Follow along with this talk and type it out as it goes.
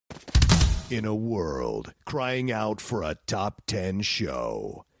in a world crying out for a top 10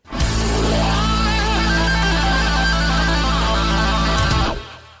 show.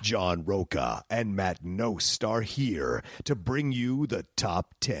 John Roca and Matt Nost are here to bring you the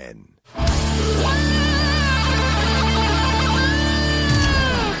top 10.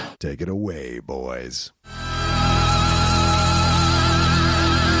 Take it away, boys.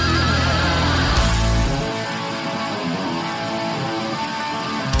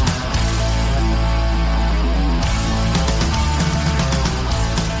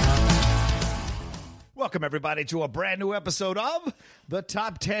 Welcome, everybody, to a brand new episode of the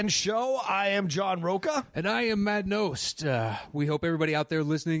Top 10 Show. I am John Roca. And I am Matt Nost. We hope everybody out there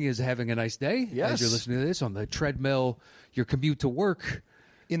listening is having a nice day. Yes. As you're listening to this on the treadmill, your commute to work.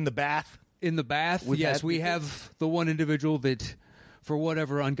 In the bath. In the bath. With yes, that we people? have the one individual that, for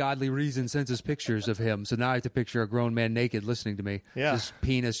whatever ungodly reason, sends us pictures of him. So now I have to picture a grown man naked listening to me. Yeah. His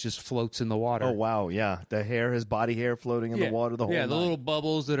penis just floats in the water. Oh, wow, yeah. The hair, his body hair floating in the water the whole Yeah, the night. little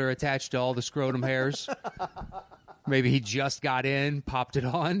bubbles that are attached to all the scrotum hairs. Maybe he just got in, popped it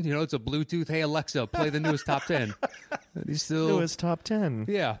on. You know, it's a Bluetooth. Hey, Alexa, play the newest top 10. And he's still... Newest top 10.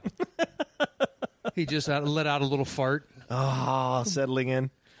 Yeah. He just let out a little fart. Oh, settling in.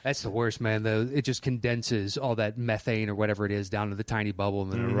 That's the worst, man. It just condenses all that methane or whatever it is down to the tiny bubble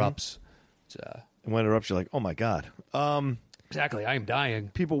and then it erupts. It's, And when it erupts, you're like, oh, my God. exactly. I am dying.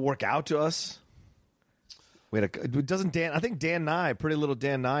 People work out to us. Doesn't Dan, I think Dan Nye, pretty little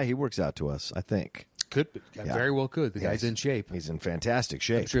Dan Nye, he works out to us, I think. Could be. Very well could. The guy's in shape. He's in fantastic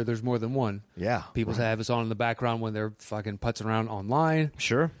shape. I'm sure there's more than one. Yeah. People have us on in the background when they're fucking putzing around online.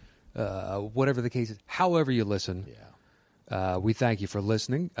 Sure. Whatever the case is. However you listen. Yeah. We thank you for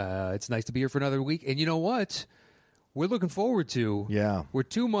listening. It's nice to be here for another week. And you know what? We're looking forward to. Yeah. We're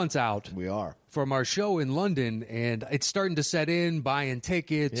 2 months out. We are. From our show in London, and it's starting to set in, buying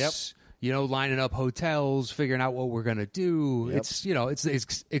tickets, Yep. you know, lining up hotels, figuring out what we're going to do. Yep. It's, you know, it's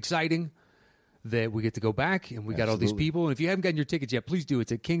exciting that we get to go back, and we got all these people. And if you haven't gotten your tickets yet, please do.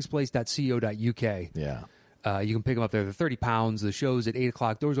 It's at kingsplace.co.uk. Yeah. You can pick them up there. They're £30. The show's at 8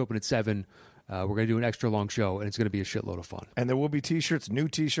 o'clock. Doors open at 7. We're going to do an extra long show, and it's going to be a shitload of fun. And there will be T-shirts, new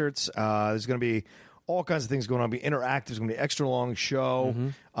T-shirts. There's going to be all kinds of things going on. It'll be interactive. There's going to be an extra long show.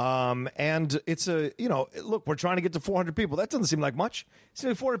 And it's look, we're trying to get to 400 people. That doesn't seem like much. It's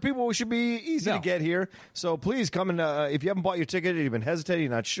only 400 people. We should be easy to get here. So please come and if you haven't bought your ticket, you've been hesitating,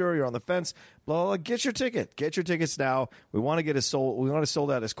 you're not sure, you're on the fence, blah, blah, blah, get your ticket. Get your tickets now. We want to get it sold. We want it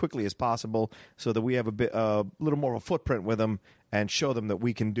sold out as quickly as possible so that we have a little more of a footprint with them and show them that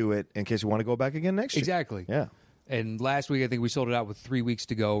we can do it in case we want to go back again next year. Exactly. Yeah. And last week, I think we sold it out with 3 weeks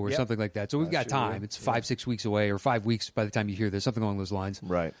to go or something like that. So we've got time. yeah. It's 5-6 weeks away or 5 weeks by the time you hear this, something along those lines.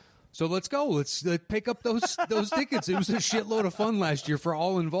 Right. So let's go. Let's pick up those tickets. It was a shitload of fun last year for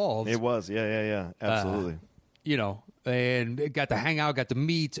all involved. It was. Yeah. Absolutely. You know, and got to hang out, got to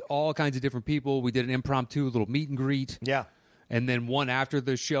meet all kinds of different people. We did an impromptu little meet and greet. Yeah. And then one after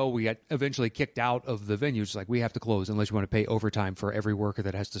the show, we got eventually kicked out of the venue. It's like, we have to close unless you want to pay overtime for every worker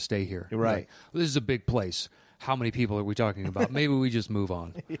that has to stay here. Right. Like, this is a big place. How many people are we talking about? Maybe we just move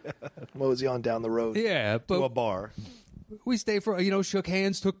on. Mosey on down the road. Yeah, To a but bar. we stayed for, shook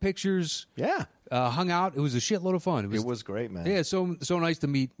hands, took pictures, Yeah. hung out. It was a shitload of fun. It was great, man. Yeah, so nice to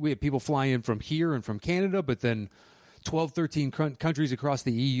meet. We had people fly in from here and from Canada, but then 12, 13 countries across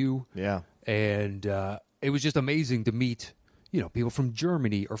the EU. Yeah. And it was just amazing to meet, people from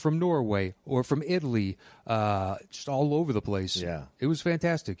Germany or from Norway or from Italy, just all over the place. Yeah. It was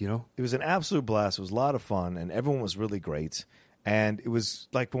fantastic, It was an absolute blast. It was a lot of fun, and everyone was really great. And it was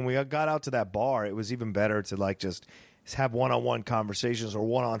like when we got out to that bar, it was even better to like just have one-on-one conversations or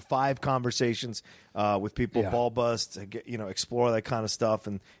one-on-5 conversations with people, ball bust, explore that kind of stuff.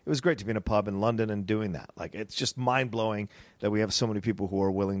 And it was great to be in a pub in London and doing that. Like, it's just mind-blowing that we have so many people who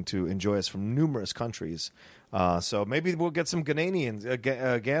are willing to enjoy us from numerous countries. So maybe we'll get some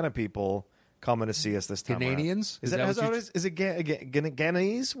Ghana people coming to see us this time around. Ghanaians? Is it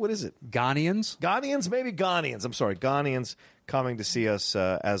Ghanese? What is it? Ghanaians? Ghanaians? Maybe Ghanaians. I'm sorry. Ghanaians coming to see us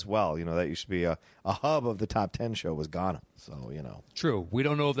as well. That used to be a hub of the Top 10 show was Ghana. So, True. We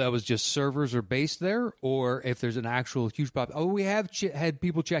don't know if that was just servers are based there or if there's an actual huge pop. Oh, we have had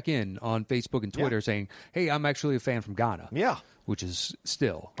people check in on Facebook and Twitter saying, hey, I'm actually a fan from Ghana. Yeah. Which is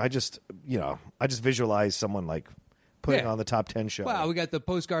still. I just visualize someone like putting on the Top 10 show. Wow, we got the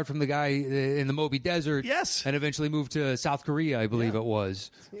postcard from the guy in the Moby Desert. Yes. And eventually moved to South Korea, I believe it was.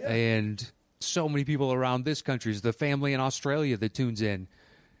 Yeah. And so many people around this country. The family in Australia that tunes in.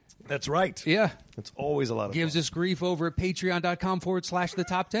 That's right. Yeah. It's always a lot of Gives fun. us grief over at patreon.com/the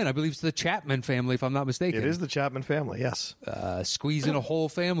top 10. I believe it's the Chapman family, if I'm not mistaken. It is the Chapman family, yes. Squeezing a whole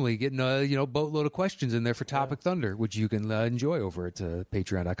family, getting a boatload of questions in there for Topic Thunder, which you can enjoy over at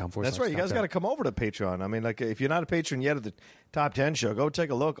patreon.com/. That's right. You guys got to come over to Patreon. I mean, like, if you're not a patron yet of the Top 10 show, go take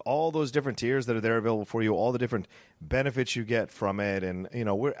a look. All those different tiers that are there available for you, all the different benefits you get from it. And,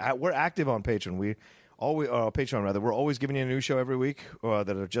 we're active on Patreon. Patreon rather. We're always giving you a new show every week that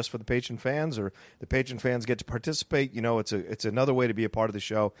are just for the patron fans, or the patron fans get to participate. It's another way to be a part of the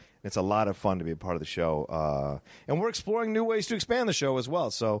show. It's a lot of fun to be a part of the show, and we're exploring new ways to expand the show as well.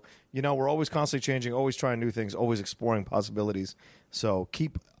 So we're always constantly changing, always trying new things, always exploring possibilities. So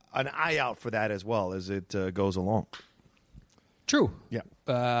keep an eye out for that as well as it goes along. True. Yeah.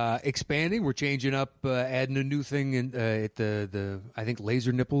 Expanding. We're changing up, adding a new thing at the I think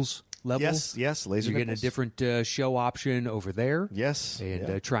laser nipples level. Yes, laser You're getting a nipples. different show option over there. Yes.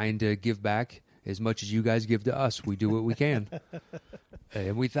 And trying to give back as much as you guys give to us. We do what we can.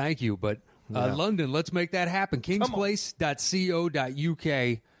 And we thank you. But London, let's make that happen.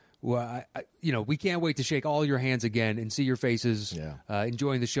 kingsplace.co.uk. Well, we can't wait to shake all your hands again and see your faces,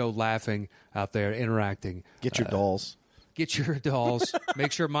 enjoying the show, laughing out there, interacting. Get your dolls. Get your dolls.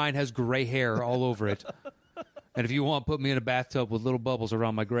 Make sure mine has gray hair all over it. And if you want, put me in a bathtub with little bubbles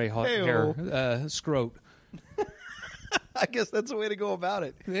around my gray hair, scrote. I guess that's the way to go about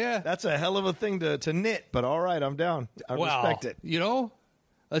it. Yeah. That's a hell of a thing to knit, but all right, I'm down. I respect it.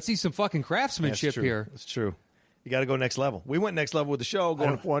 Let's see some fucking craftsmanship here. It's true. You got to go next level. We went next level with the show,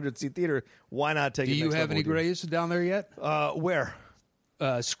 going to 400-seat theater. Why not take it Do next you level? have any grays down there yet? Where?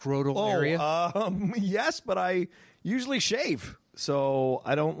 Scrotal area? Yes, but I usually shave, so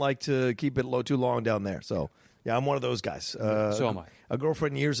I don't like to keep it too long down there. So, yeah, I'm one of those guys. So am I. A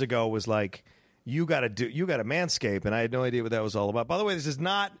girlfriend years ago was like, you got to manscape, and I had no idea what that was all about. By the way, this is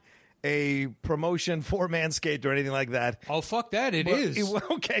not a promotion for Manscaped or anything like that. Oh, fuck that. It is.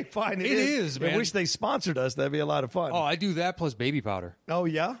 Okay, fine. It is, man. I wish they sponsored us. That'd be a lot of fun. Oh, I do that plus baby powder. Oh,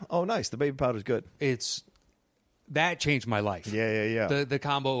 yeah? Oh, nice. The baby powder's good. That changed my life. Yeah. The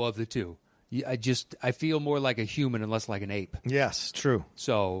combo of the two. I feel more like a human and less like an ape. Yes, true.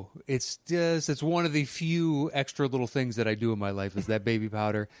 So it's one of the few extra little things that I do in my life is that baby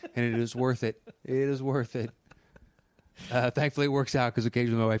powder, and it is worth it. It is worth it. Thankfully, it works out because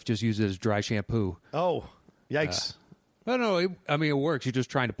occasionally my wife just uses it as dry shampoo. Oh, yikes. No, it works. You're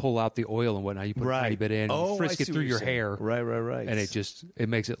just trying to pull out the oil and whatnot. You put a tiny bit in, frisk it through your hair. Right. And it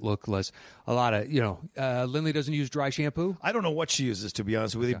makes it look less. A lot of, Lindley doesn't use dry shampoo. I don't know what she uses, to be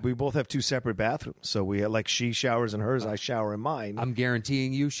honest with you. We both have two separate bathrooms. So she showers in hers, I shower in mine. I'm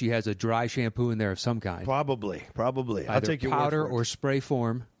guaranteeing you she has a dry shampoo in there of some kind. Probably. Either I'll take your powder word for it. or spray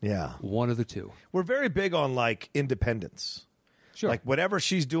form. Yeah. One of the two. We're very big on, independence. Sure. Like, whatever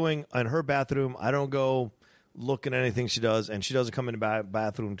she's doing in her bathroom, I don't go looking at anything she does, and she doesn't come in the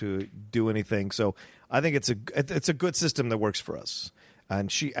bathroom to do anything. So I think it's a good system that works for us. And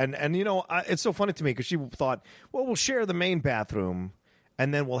it's so funny to me because she thought, well, we'll share the main bathroom,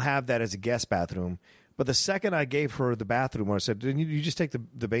 and then we'll have that as a guest bathroom. But the second I gave her the bathroom, or I said, you just take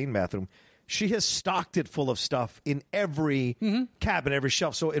the main bathroom, she has stocked it full of stuff in every cabinet, every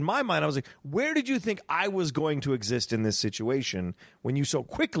shelf. So in my mind, I was like, where did you think I was going to exist in this situation when you so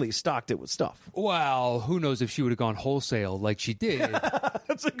quickly stocked it with stuff? Well, who knows if she would have gone wholesale like she did.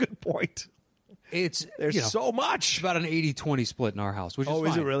 That's a good point. There's so much. It's about an 80-20 split in our house, which is Oh,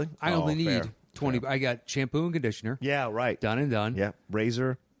 fine. is it really? I only fair. need 20. I got shampoo and conditioner. Yeah, right. Done and done. Yeah,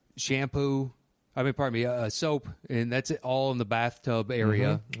 razor. Shampoo. Soap, and that's it, all in the bathtub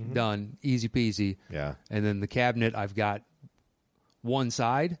area. Done. Easy peasy. Yeah. And then the cabinet, I've got one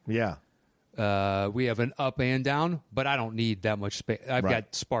side. Yeah. We have an up and down, but I don't need that much space. I've Right.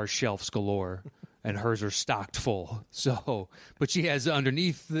 got sparse shelves galore, and hers are stocked full. So, but she has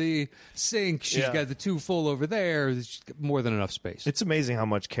underneath the sink, she's got the two full over there. She's got more than enough space. It's amazing how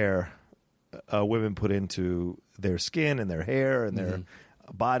much care women put into their skin and their hair and their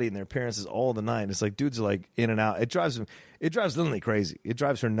body and their appearances all the night. It's like dudes are like in and out. It drives Lindley crazy. It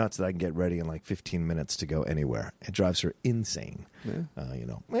drives her nuts that I can get ready in 15 minutes to go anywhere. It drives her insane. Yeah.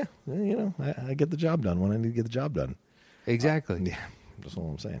 I get the job done when I need to get the job done. Exactly. Yeah, that's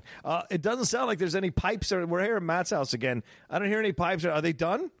all I'm saying. It doesn't sound like there's any pipes. We're here at Matt's house again. I don't hear any pipes. Are they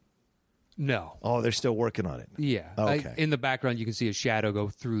done? No. Oh, they're still working on it. Yeah. Okay. In the background, you can see a shadow go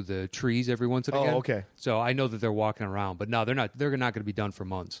through the trees every once in a while. Oh, okay. So I know that they're walking around, but no, they're not. They're not going to be done for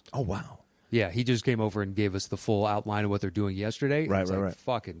months. Oh, wow. Yeah, he just came over and gave us the full outline of what they're doing yesterday. Right, It's right, like, right.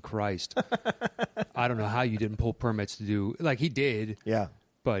 Fucking Christ. I don't know how you didn't pull permits to do, he did, Yeah.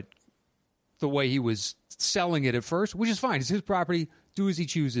 but the way he was selling it at first, which is fine, it's his property, do as he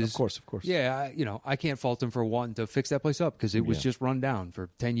chooses. Of course. Yeah, I can't fault him for wanting to fix that place up because it was just run down for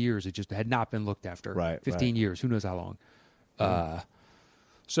 10 years. It just had not been looked after. Right, 15 years. Who knows how long.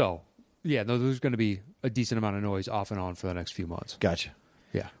 So, yeah, no, there's going to be a decent amount of noise off and on for the next few months. Gotcha.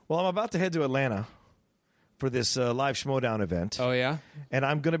 Yeah. Well, I'm about to head to Atlanta for this live Schmodown event. Oh, yeah? And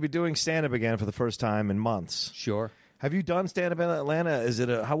I'm going to be doing stand-up again for the first time in months. Sure. Have you done stand-up in Atlanta?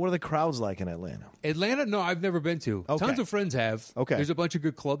 What are the crowds like in Atlanta? Atlanta? No, I've never been to. Okay. Tons of friends have. Okay. There's a bunch of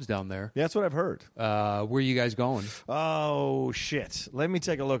good clubs down there. Yeah, that's what I've heard. Where are you guys going? Oh, shit. Let me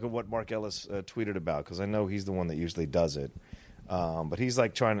take a look at what Mark Ellis tweeted about, because I know he's the one that usually does it. But he's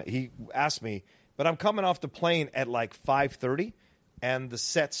like he asked me, but I'm coming off the plane at like 5:30, and the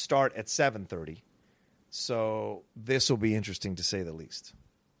sets start at 7:30. So this will be interesting to say the least.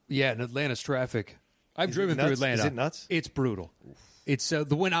 Yeah, in Atlanta's traffic. I've driven nuts? through Atlanta. Is it nuts? It's brutal. It's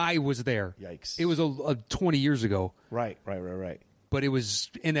when I was there. Yikes. It was 20 years ago. Right. But it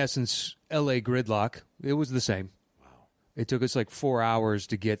was, in essence, L.A. gridlock. It was the same. Wow. It took us like 4 hours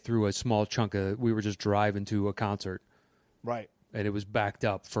to get through a small chunk of. We were just driving to a concert. Right. And it was backed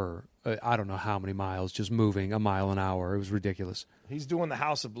up for I don't know how many miles, just moving a mile an hour. It was ridiculous. He's doing the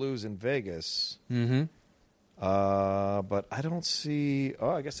House of Blues in Vegas. Mm-hmm. But I don't see. Oh,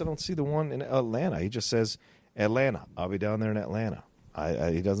 I guess I don't see the one in Atlanta. He just says Atlanta. I'll be down there in Atlanta.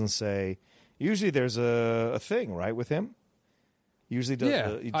 He doesn't say. Usually, there's a thing right with him. Usually, does.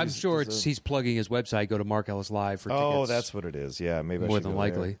 Yeah, I'm sure he's plugging his website. Go to Mark Ellis Live for tickets. Oh, that's what it is. Yeah, maybe I more should than go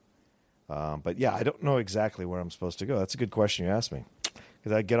likely. there. But yeah, I don't know exactly where I'm supposed to go. That's a good question you asked me.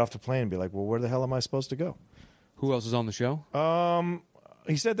 Because I'd get off the plane and be like, well, where the hell am I supposed to go? Who else is on the show?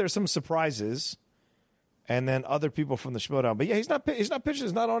 He said there's some surprises, and then other people from the Schmodown. But yeah, he's not pitching.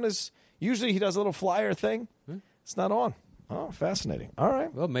 It's not on his. Usually he does a little flyer thing. It's not on. Oh, fascinating. All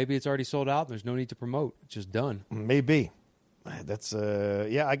right. Well, maybe it's already sold out. And there's no need to promote. It's just done. Maybe. That's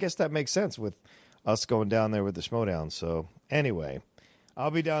yeah. I guess that makes sense with us going down there with the Schmodown. So anyway,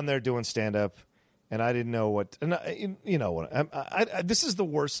 I'll be down there doing stand up. And I didn't know what, and you know what, this is the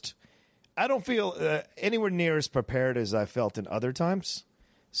worst. I don't feel anywhere near as prepared as I felt in other times.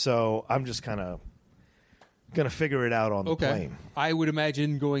 So I'm just kind of going to figure it out on the plane. I would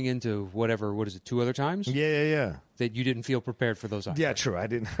imagine going into what is it, 2 other times? Yeah. That you didn't feel prepared for those items. Yeah, true. I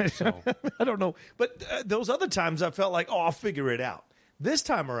didn't. So. I don't know. But those other times I felt like, oh, I'll figure it out. This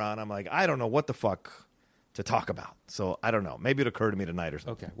time around, I'm like, I don't know what the fuck to talk about. So I don't know. Maybe it occurred to me tonight or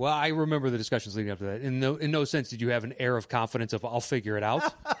something. Okay. Well, I remember the discussions leading up to that. In no sense did you have an air of confidence of I'll figure it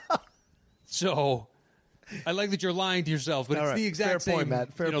out. So I like that you're lying to yourself, but it's the exact Fair same. point,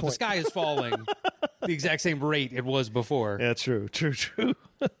 Matt. Fair point. The sky is falling. The exact same rate it was before. Yeah, true.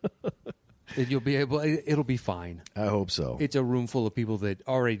 And you'll be able. It'll be fine. I hope so. It's a room full of people that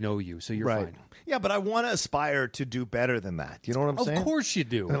already know you, so you're fine. Yeah, but I want to aspire to do better than that. You know what I'm saying? Of course you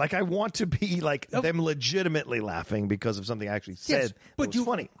do. Like, I want to be like them legitimately laughing because of something I actually said. Yes, but was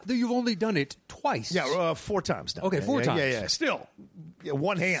funny. You've only done it twice. Yeah, 4 times now. Okay, 4 times. Yeah. Still,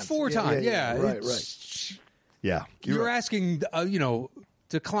 one hand. 4 times. Yeah. Right. Yeah, You're asking,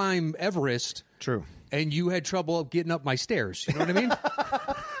 to climb Everest. True. And you had trouble getting up my stairs. You know what I mean?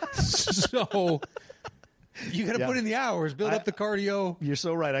 So you got to put in the hours, build up the cardio. You're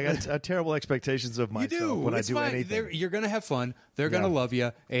so right. I got terrible expectations of myself you do. when It's I do fine. anything. You're going to have fun. They're going to love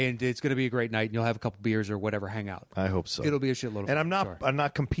you, and it's going to be a great night. And you'll have a couple beers or whatever, hang out. I hope so. It'll be a shitload of fun. And I'm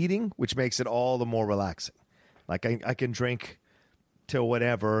not competing, which makes it all the more relaxing. Like I can drink till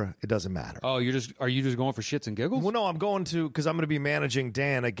whatever. It doesn't matter. Oh, are you just going for shits and giggles? Well, no, I'm going to because I'm going to be managing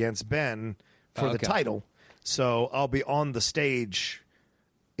Dan against Ben for the title. So I'll be on the stage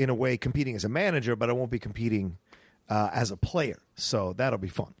in a way competing as a manager, but I won't be competing as a player. So that'll be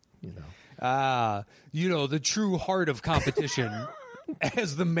fun. The true heart of competition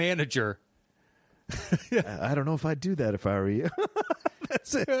as the manager. I don't know if I'd do that if I were you.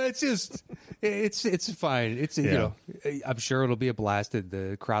 That's it. It's fine. I'm sure it'll be a blast. And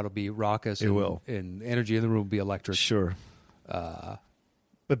the crowd will be raucous. It will, and energy in the room will be electric. Sure.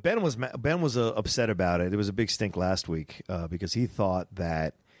 But Ben was upset about it. It was a big stink last week because he thought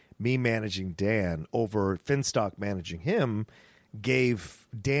that me managing Dan over Finstock managing him gave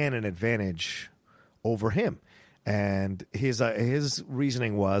Dan an advantage over him. And his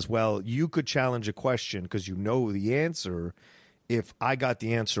reasoning was, well, you could challenge a question because you know the answer. If I got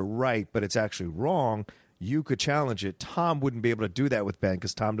the answer right, but it's actually wrong, you could challenge it. Tom wouldn't be able to do that with Ben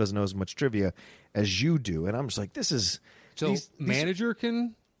because Tom doesn't know as much trivia as you do. And I'm just like, this is... So manager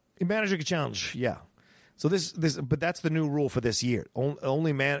can challenge, yeah. So but that's the new rule for this year.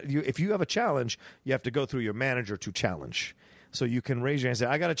 Only if you have a challenge, you have to go through your manager to challenge. So you can raise your hand and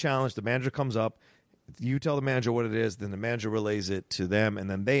say, I got a challenge. The manager comes up. You tell the manager what it is, then the manager relays it to them, and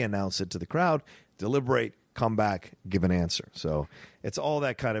then they announce it to the crowd, deliberate, come back, give an answer. So it's all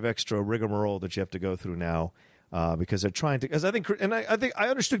that kind of extra rigmarole that you have to go through now. Because they're trying to, because I think I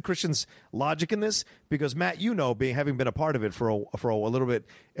understood Christian's logic in this, because Matt, having been a part of it for a little bit,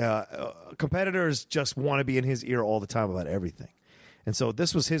 competitors just want to be in his ear all the time about everything, and so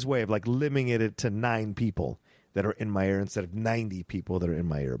this was his way of like limiting it to 9 people that are in my ear instead of 90 people that are in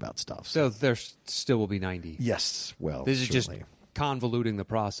my ear about stuff. So there still will be 90. Yes, well, This is certainly. just convoluting the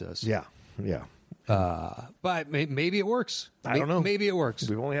process. Yeah. But maybe it works. I don't know. Maybe it works.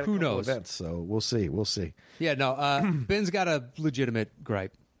 We've only had a Who couple knows? events, so we'll see. Yeah, no. Ben's got a legitimate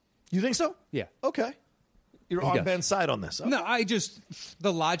gripe. You think so? Yeah. Okay. You're He on does. Ben's side on this. Okay. No,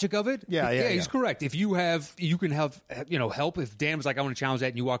 the logic of it. Yeah, he's yeah. correct. If you can have, help. If Dan was like, I want to challenge that,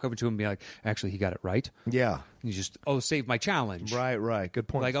 and you walk over to him and be like, actually, he got it right. Yeah. And you just, save my challenge. Right. Good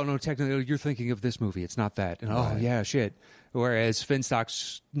point. Like, oh no, technically, you're thinking of this movie. It's not that. And oh yeah, shit. Whereas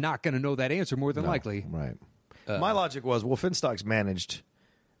Finstock's not going to know that answer more than likely. Right. My logic was, well, Finstock's managed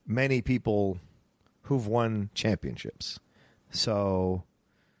many people who've won championships, so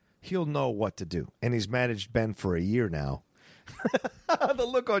he'll know what to do. And he's managed Ben for a year now. The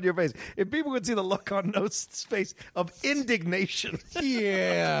look on your face. If people could see the look on Nose's face of indignation.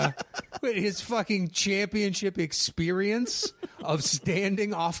 Yeah. Wait, his fucking championship experience of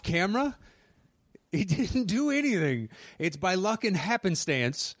standing off camera? He didn't do anything. It's by luck and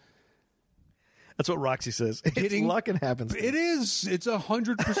happenstance. That's what Roxy says. It's luck and happens. It is. It's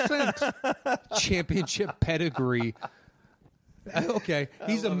 100% championship pedigree. Okay.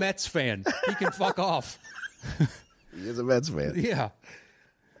 He's a Mets fan. He can fuck off. He is a Mets fan. Yeah.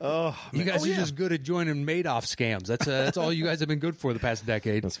 Oh, You guys are just good at joining Madoff scams. That's all you guys have been good for the past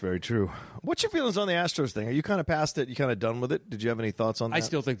decade. That's very true. What's your feelings on the Astros thing? Are you kind of past it? You kind of done with it? Did you have any thoughts on that? I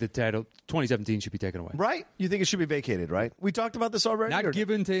still think the title 2017 should be taken away. Right? You think it should be vacated, right? We talked about this already? Not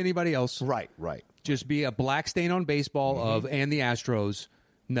given to anybody else. Right. Just be a black stain on baseball and the Astros.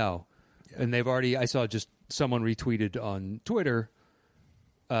 No. Yeah. And they've already, I saw just someone retweeted on Twitter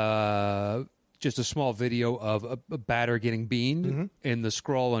just a small video of a batter getting beaned, and the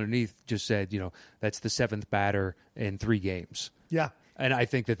scroll underneath just said, that's the 7th batter in 3 games. Yeah. And I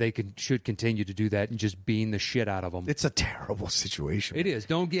think that they should continue to do that and just bean the shit out of them. It's a terrible situation. It is.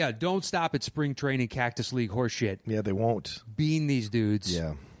 Don't stop at spring training Cactus League horse shit. Yeah, they won't. Bean these dudes.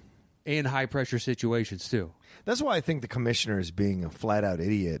 Yeah. In high pressure situations too. That's why I think the commissioner is being a flat out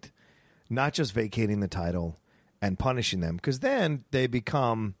idiot, not just vacating the title and punishing them, because then they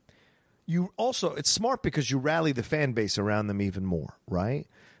become. It's smart because you rally the fan base around them even more, right?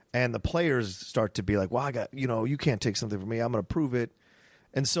 And the players start to be like, well, you can't take something from me. I'm going to prove it.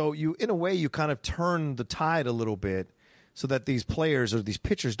 And so in a way, you kind of turn the tide a little bit so that these players or these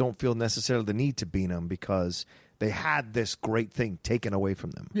pitchers don't feel necessarily the need to beat them because they had this great thing taken away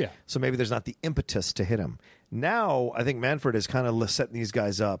from them. Yeah. So maybe there's not the impetus to hit them. Now, I think Manfred is kind of setting these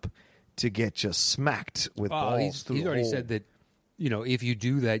guys up to get just smacked with balls through He's the already hole. said that, if you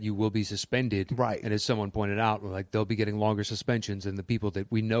do that, you will be suspended. Right. And as someone pointed out, they'll be getting longer suspensions than the people that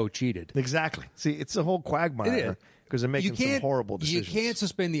we know cheated. Exactly. See, it's a whole quagmire. It is. Because they're making some horrible decisions. You can't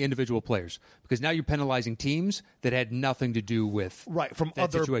suspend the individual players because now you're penalizing teams that had nothing to do with from that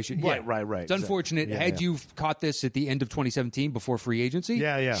other situation. Right. It's unfortunate. Yeah, had you caught this at the end of 2017 before free agency,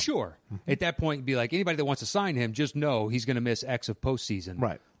 Yeah. sure. At that point, you'd be like, anybody that wants to sign him, just know he's going to miss X of postseason.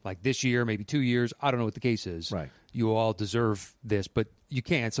 Right. Like this year, maybe 2 years. I don't know what the case is. Right. You all deserve this, but you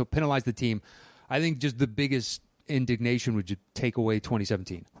can't. So penalize the team. I think just the biggest indignation would just take away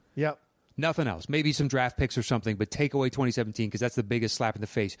 2017. Yep. Nothing else. Maybe some draft picks or something, but take away 2017 because that's the biggest slap in the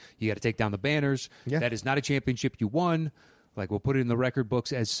face. You got to take down the banners. Yeah. That is not a championship you won. We'll put it in the record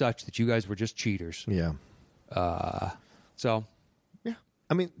books as such that you guys were just cheaters. Yeah. So, Yeah.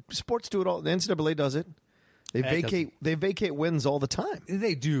 I mean, sports do it all. The NCAA does it. They vacate wins all the time.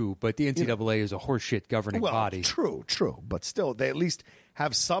 they do, but the NCAA is a horseshit governing body. True. But still, they at least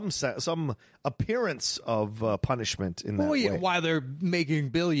have some appearance of punishment in that way. While they're making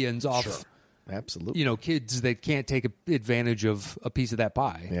billions off, Sure. Absolutely. Kids that can't take advantage of a piece of that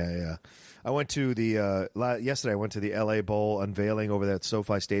pie. Yeah. I went to yesterday. I went to the LA Bowl unveiling over there at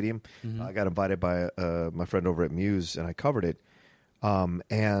SoFi Stadium. I got invited by my friend over at Muse, and I covered it.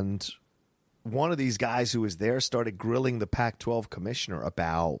 And one of these guys who was there started grilling the Pac-12 commissioner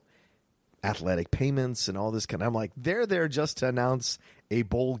about athletic payments and all this kind of. I'm like, they're there just to announce a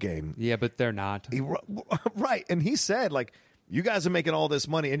bowl game. Yeah, but they're not. Right. And he said, you guys are making all this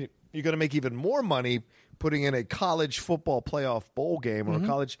money, and you're going to make even more money putting in a college football playoff bowl game or a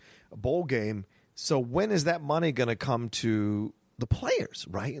college bowl game. So when is that money going to come to the players,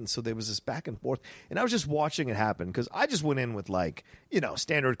 right? And so there was this back and forth, and I was just watching it happen because I just went in with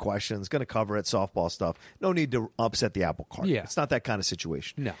standard questions, going to cover it, softball stuff. No need to upset the apple cart. Yeah. It's not that kind of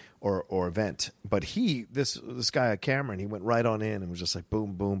situation, No. or event. But this guy Cameron, he went right on in and was just like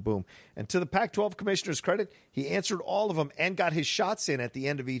boom, boom, boom. And to the Pac-12 commissioner's credit, he answered all of them and got his shots in at the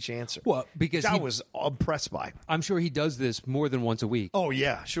end of each answer. Well, because I was impressed by. I'm sure he does this more than once a week. Oh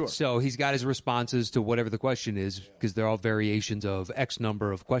yeah, sure. So he's got his responses to whatever the question is because they're all variations of X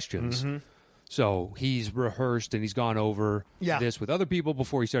number of questions. Mm-hmm. So he's rehearsed and he's gone over this with other people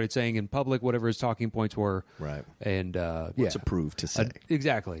before he started saying in public whatever his talking points were. Right. And What's approved to say.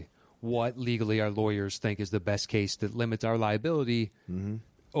 Exactly. What legally our lawyers think is the best case that limits our liability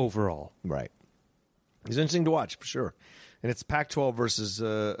overall. Right. It's interesting to watch for sure. And it's Pac-12 versus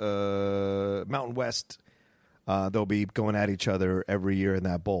Mountain West. They'll be going at each other every year in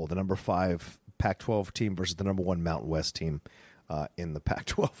that bowl. The number 5 Pac-12 team versus the number 1 Mountain West team in the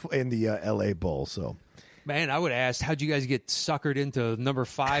Pac-12 in the LA Bowl. So, man, I would ask, how'd you guys get suckered into number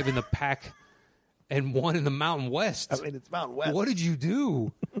 5 in the Pac and 1 in the Mountain West? I mean, it's Mountain West. What did you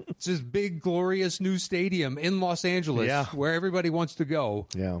do? It's this big, glorious new stadium in Los Angeles where everybody wants to go.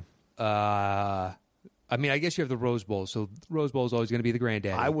 Yeah. I mean, I guess you have the Rose Bowl, so Rose Bowl is always going to be the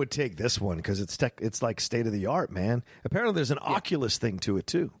granddaddy. I would take this one because it's like state of the art, man. Apparently, there's an Oculus thing to it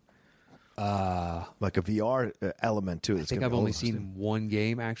too, like a VR element to it. I think I've only seen one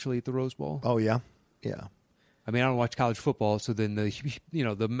game actually at the Rose Bowl. Oh yeah, yeah. I mean, I don't watch college football, so then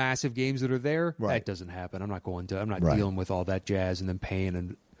the massive games that are there, Right. that doesn't happen. I'm not Right. dealing with all that jazz and then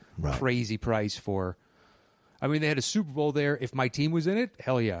paying a crazy price for. I mean, they had a Super Bowl there. If my team was in it,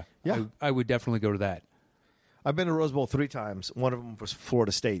 hell yeah, Yeah. I would definitely go to that. I've been to Rose Bowl 3 times. One of them was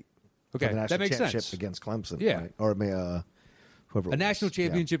Florida State. Okay, for the national that makes championship sense. against Clemson. Yeah. Right? Or whoever. A national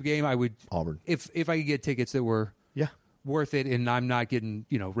championship game, I would Auburn. if I could get tickets that were Yeah. worth it, and I'm not getting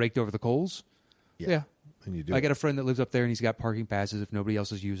raked over the coals. Yeah. And you do. I got a friend that lives up there, and he's got parking passes. If nobody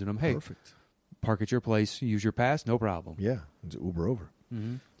else is using them, hey, Perfect. park at your place, use your pass, no problem. Yeah. It's Uber over.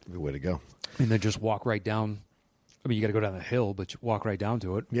 Mm-hmm. Good way to go. And then just walk right down. I mean, you got to go down the hill, but you walk right down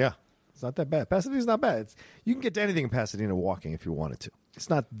to it. Yeah. It's not that bad. Pasadena's not bad. You can get to anything in Pasadena walking if you wanted to. It's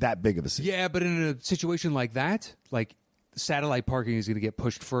not that big of a city. Yeah, but in a situation like that, like satellite parking is going to get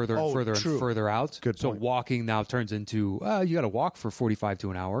pushed further and further true. and further out. Good so point. walking now turns into you got to walk for 45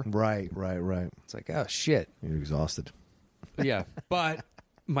 to an hour. Right. It's like, oh shit. You're exhausted. Yeah, but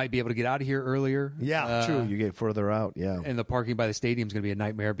might be able to get out of here earlier. Yeah, true. You get further out. Yeah. And the parking by the stadium is going to be a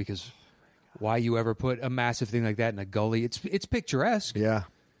nightmare because why you ever put a massive thing like that in a gully? It's picturesque, Yeah.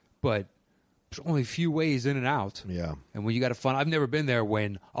 but there's only a few ways in and out. Yeah. And when you got a fun, I've never been there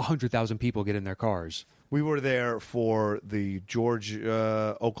when 100,000 people get in their cars. We were there for the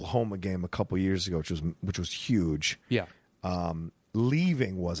Georgia Oklahoma game a couple years ago, which was huge. Yeah,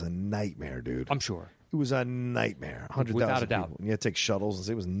 Leaving was a nightmare, dude. I'm sure. It was a nightmare. 100,000 Without a doubt. people. And you had to take shuttles,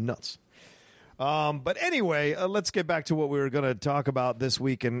 and it was nuts. But anyway, let's get back to what we were going to talk about this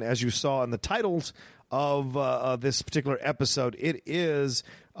week. And as you saw in the titles of this particular episode, it is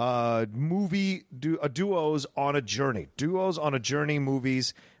duos on a journey. Duos on a journey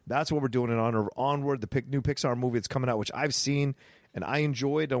movies. That's what we're doing in honor of Onward, the new Pixar movie that's coming out, which I've seen and I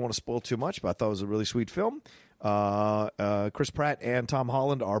enjoyed. Don't want to spoil too much, but I thought it was a really sweet film. Chris Pratt and Tom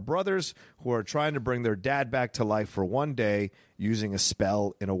Holland are brothers who are trying to bring their dad back to life for one day using a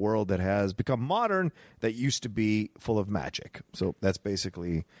spell in a world that has become modern that used to be full of magic. So that's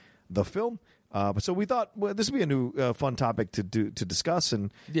basically the film. But so we thought this would be a new fun topic to discuss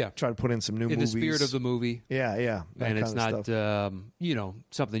and try to put in some new in movies. the spirit of the movie. Yeah. And it's not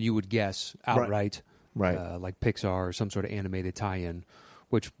something you would guess outright, Right. like Pixar or some sort of animated tie-in,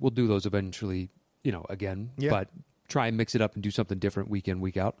 which we'll do those eventually. Again, but try and mix it up and do something different week in,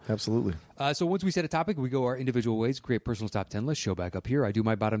 week out. Absolutely. So once we set a topic, we go our individual ways, create personal top 10 list, show back up here. I do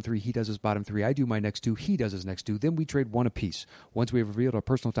my bottom 3, he does his bottom 3, I do my next 2, he does his next 2. Then we trade one apiece. Once we have revealed our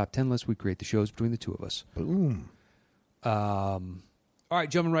personal top 10 list, we create the shows between the two of us. Boom. All right,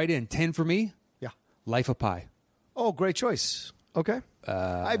 jumping right in. 10 for me. Yeah. Life of Pi. Oh, great choice. Okay.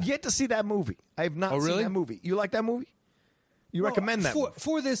 I've yet to see that movie. I have not seen that movie. You like that movie? You recommend that movie?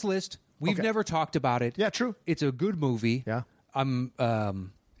 For this list, we've never talked about it. Yeah, true. It's a good movie. Yeah.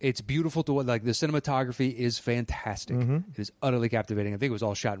 It's beautiful to like. The cinematography is fantastic. It is utterly captivating. I think it was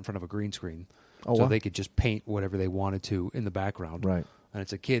all shot in front of a green screen, so they could just paint whatever they wanted to in the background. Right. And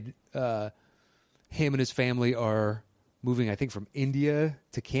it's a kid. Him and his family are moving, I think, from India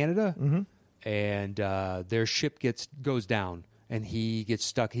to Canada, and their ship goes down. And he gets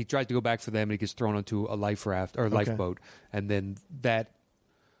stuck. He tries to go back for them, and he gets thrown onto a life raft or lifeboat. And then that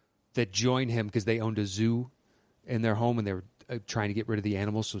joined him because they owned a zoo in their home, and they were trying to get rid of the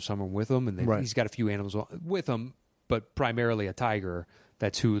animals, so some are with him, and then Right. he's got a few animals with him, but primarily a tiger.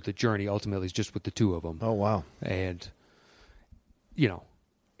 That's who the journey ultimately is, just with the two of them. Oh, wow. And, you know,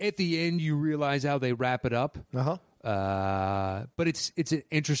 at the end, you realize how they wrap it up. Uh-huh. But it's an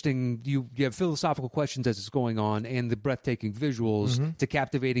interesting. You have philosophical questions as it's going on, and the breathtaking visuals. It's a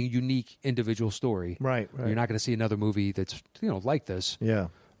captivating, unique, individual story. Right. You're not going to see another movie that's like this. Yeah.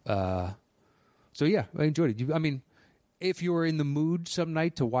 So yeah, I enjoyed it. I mean, if you're in the mood some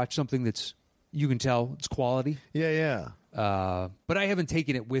night to watch something that's you can tell it's quality. Yeah. But I haven't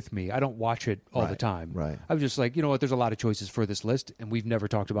taken it with me. I don't watch it all the Right, time. right. I'm just like, you know what? There's a lot of choices for this list, and we've never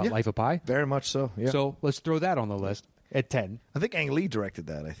talked about Yeah. Life of Pi. Very much so. Yeah. So let's throw that on the list at 10. I think Ang Lee directed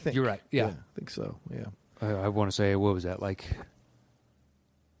that, I think. You're right, yeah. I think so, yeah. I want to say, what was that, like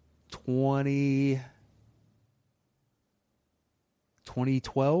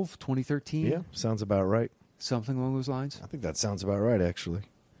 2012, 2013? Yeah, sounds about right. Something along those lines. I think that sounds about right, actually.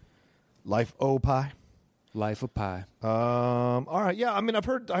 Life O Pi. Life of Pi. All right, yeah. I mean, I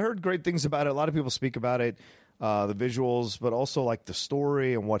heard great things about it. A lot of people speak about it, the visuals, but also like the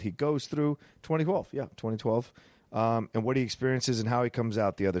story and what he goes through. 2012, and what he experiences and how he comes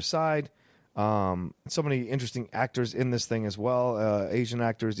out the other side. So many interesting actors in this thing as well, Asian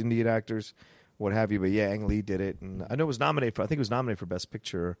actors, Indian actors, what have you. But yeah, Ang Lee did it, and I know it was nominated for. I think it was nominated for Best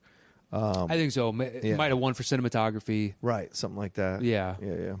Picture. I think so. It might have won for cinematography. Right, something like that. Yeah.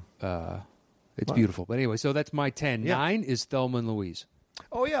 It's beautiful. But anyway, so that's my 10. Yeah. 9 is Thelma and Louise.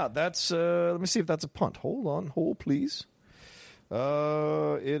 Oh yeah, that's. Let me see if that's a punt. Hold please.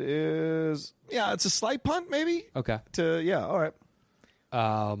 It is. Yeah, it's a slight punt, maybe. Okay. All right.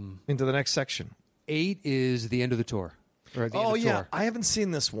 Into the next section. 8 is The End of the Tour. Or the end of Tour. I haven't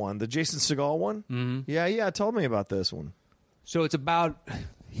seen this one, the Jason Segel one. Mm-hmm. Yeah. Tell me about this one. So it's about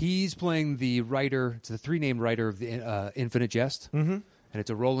he's playing the writer. It's the three-named writer of the Infinite Jest, and it's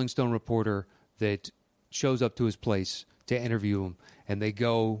a Rolling Stone reporter that shows up to his place to interview him, and they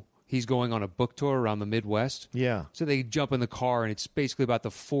go. He's going on a book tour around the Midwest. Yeah. So they jump in the car, and it's basically about the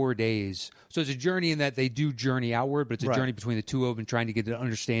 4 days. So it's a journey in that they do journey outward, but it's a Right. journey between the two of them, trying to get an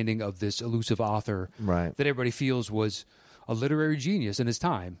understanding of this elusive author Right. that everybody feels was a literary genius in his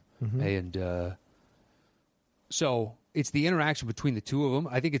time. And so it's the interaction between the two of them.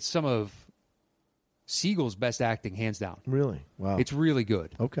 I think it's some of Siegel's best acting, hands down. Really? Wow. It's really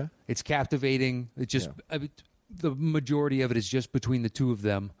good. okay. It's captivating. It's just the majority of it is just between the two of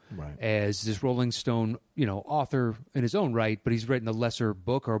them, Right. as this Rolling Stone, author in his own right, but he's written a lesser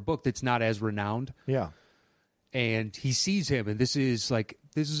book or a book that's not as renowned. Yeah. And he sees him, and this is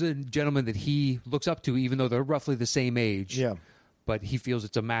a gentleman that he looks up to, even though they're roughly the same age. Yeah. But he feels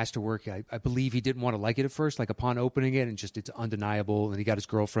it's a masterwork. I believe he didn't want to like it at first, like upon opening it, and just it's undeniable. And he got his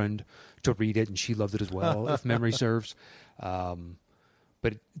girlfriend to read it, and she loved it as well, if memory serves.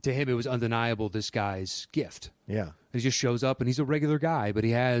 But to him, it was undeniable, this guy's gift. Yeah. He just shows up, and he's a regular guy, but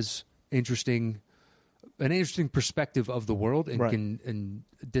he has an interesting perspective of the world, and Right. can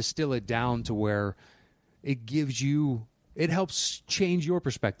distill it down to where it helps change your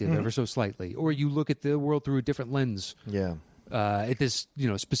perspective ever so slightly, or you look at the world through a different lens. Yeah. At this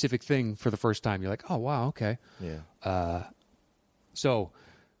specific thing for the first time, you're like, oh wow, okay. Yeah. So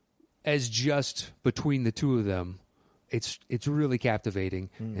as just between the two of them, it's really captivating,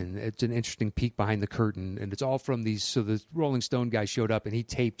 and it's an interesting peek behind the curtain, and it's all from these. So the Rolling Stone guy showed up, and he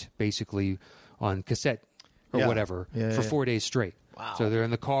taped basically on cassette or Yeah. whatever Yeah, for yeah. 4 days straight. Wow. So they're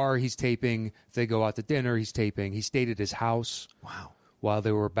in the car, he's taping. If they go out to dinner, he's taping. He stayed at his house. Wow. While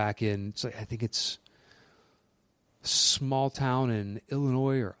they were back in, I think it's small town in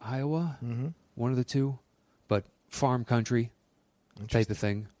Illinois or Iowa, one of the two, but farm country type of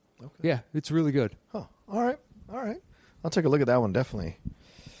thing. Okay. Yeah, it's really good. Huh. All right. I'll take a look at that one, definitely.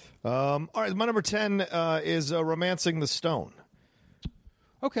 All right, my number 10 is Romancing the Stone.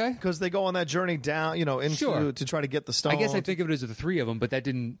 Okay. Because they go on that journey down, into Sure. to try to get the stone. I guess I think of it as the three of them, but that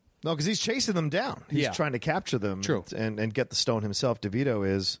didn't. No, because he's chasing them down. He's Yeah. trying to capture them. True. And get the stone himself. DeVito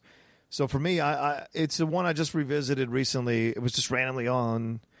is. So for me, it's the one I just revisited recently. It was just randomly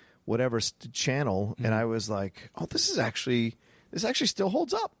on whatever channel, and I was like, "Oh, this actually still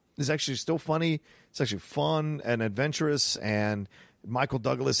holds up. This is actually still funny. It's actually fun and adventurous." And Michael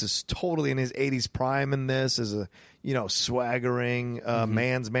Douglas is totally in his 80s prime in this as a swaggering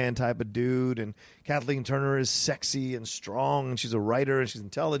man's man type of dude, and Kathleen Turner is sexy and strong, and she's a writer and she's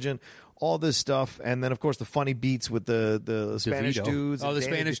intelligent. all this stuff, and then of course the funny beats with the Spanish DeVito. dudes. Oh, and the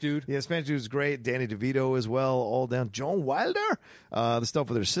Spanish dude. Yeah, Spanish dude is great. Danny DeVito as well, all down. Joan Wilder, the stuff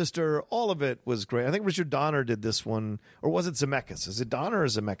with her sister, all of it was great. I think Richard Donner did this one, or was it Zemeckis? Is it Donner or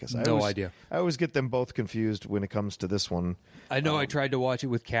Zemeckis? No idea. I always get them both confused when it comes to this one. I know I tried to watch it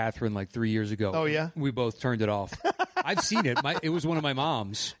with Catherine like 3 years ago. Oh, yeah? We both turned it off. I've seen it. It was one of my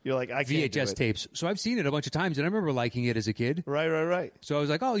mom's You're like, I can't do VHS it. tapes. So I've seen it a bunch of times, and I remember liking it as a kid. Right. So I was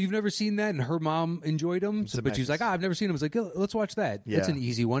like, oh, you've never seen that? And her mom enjoyed them. But she was like, I've never seen them. I was like, let's watch that. Yeah. It's an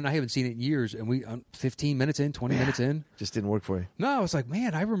easy one. I haven't seen it in years. And we 15 minutes in, 20 minutes in. Just didn't work for you. No, I was like,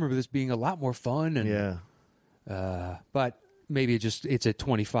 man, I remember this being a lot more fun. And, Yeah. But maybe it's at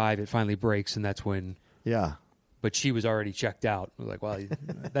 25. It finally breaks, and that's when. Yeah. But she was already checked out. I was like, well,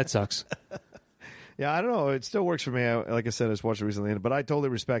 that sucks. Yeah, I don't know. It still works for me. Like I said, I just watched it recently, but I totally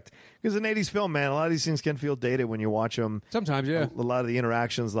respect, because it's an 80s film, man. A lot of these things can feel dated when you watch them. Sometimes, yeah. A lot of the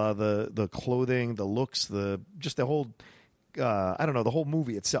interactions, a lot of the clothing, the looks, just the whole, I don't know, the whole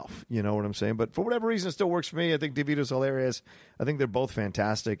movie itself. You know what I'm saying? But for whatever reason, it still works for me. I think DeVito's hilarious. I think they're both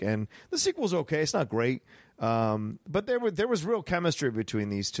fantastic. And the sequel's okay. It's not great. But there was real chemistry between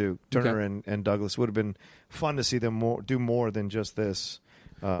these two, Turner and Douglas. Would have been fun to see them do more than just this.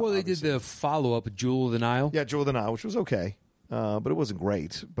 Well, they did the follow-up, Jewel of the Nile. Yeah, Jewel of the Nile, which was okay, but it wasn't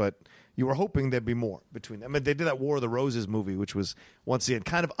great. But you were hoping there'd be more between them. I mean, they did that War of the Roses movie, which was, once again,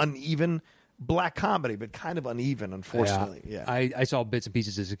 kind of uneven, black comedy, but kind of uneven, unfortunately. Yeah. I saw bits and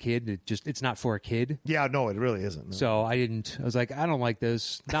pieces as a kid. It's not for a kid. Yeah, no, it really isn't. No. So I was like, I don't like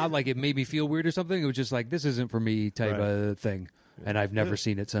this. Not like it made me feel weird or something. It was just like, this isn't for me type of thing. And I've never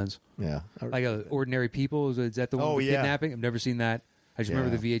seen it since. Yeah. Like Ordinary People, is that the one with kidnapping? I've never seen that. I just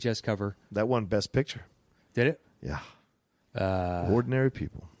remember the VHS cover. That won Best Picture. Did it? Yeah. Ordinary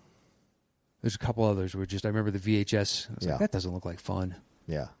People. There's a couple others where I remember the VHS. I was like, that doesn't look like fun.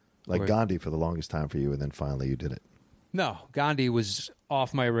 Yeah. Like Gandhi for the longest time for you, and then finally you did it. No, Gandhi was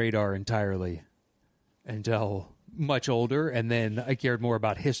off my radar entirely until much older, and then I cared more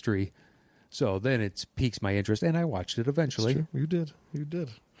about history. So then it piques my interest, and I watched it eventually. You did.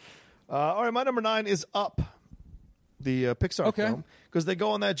 All right, my number 9 is Up, the Pixar film, because they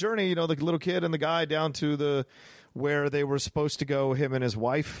go on that journey. You know, the little kid and the guy down to where they were supposed to go. Him and his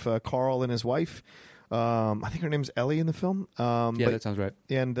wife, Carl and his wife. I think her name's Ellie in the film. That sounds right.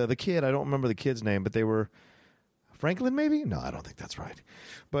 And the kid, I don't remember the kid's name, but they were Franklin, maybe? No, I don't think that's right.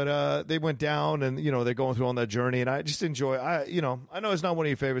 But they went down, and they're going through on that journey, and I just enjoy. I know it's not one of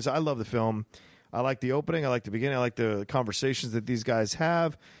your favorites. I love the film. I like the opening. I like the beginning. I like the conversations that these guys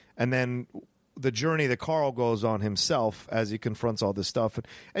have, and then the journey that Carl goes on himself as he confronts all this stuff.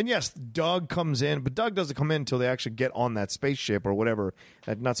 And yes, Doug comes in, but Doug doesn't come in until they actually get on that spaceship or whatever.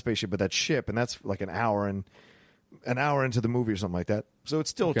 Not spaceship, but that ship, and that's like an hour into the movie or something like that. So it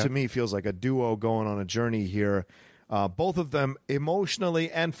still, to me, feels like a duo going on a journey here. Both of them emotionally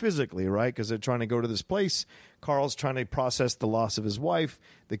and physically, right? Because they're trying to go to this place. Carl's trying to process the loss of his wife.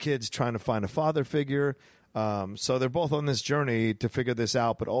 The kid's trying to find a father figure. So they're both on this journey to figure this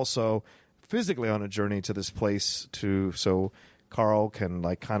out, but also physically on a journey to this place so Carl can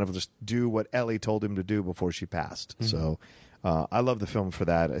kind of just do what Ellie told him to do before she passed. Mm-hmm. So I love the film for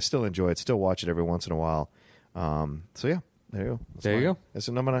that. I still enjoy it. Still watch it every once in a while. So yeah, there you go. There you go. That's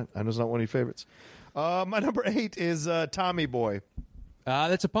a number 9. I know it's not one of your favorites. My number 8 is Tommy Boy.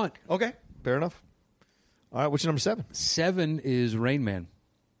 That's a punt. Okay, fair enough. All right, what's your number 7? 7 is Rain Man.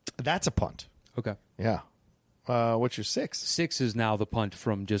 That's a punt. Okay. Yeah. What's your 6? 6 is now the punt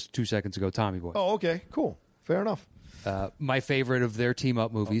from just 2 seconds ago, Tommy Boy. Oh, okay, cool. Fair enough. My favorite of their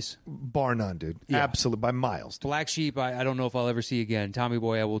team-up movies. Bar none, dude. Yeah. Absolutely, by miles. Dude. Black Sheep, I don't know if I'll ever see again. Tommy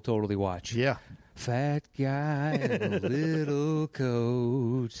Boy, I will totally watch. Yeah. Fat guy in a little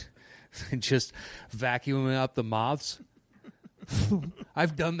coat. And just vacuuming up the moths.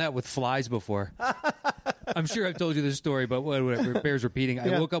 I've done that with flies before. I'm sure I've told you this story, but whatever, it bears repeating.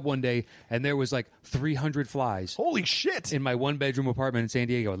 I woke up one day and there was 300 flies. Holy shit! In my 1-bedroom apartment in San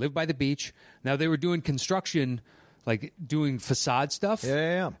Diego. I lived by the beach. Now they were doing construction, doing facade stuff.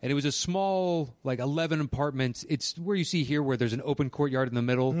 Yeah. And it was a small, 11 apartments. It's where you see here where there's an open courtyard in the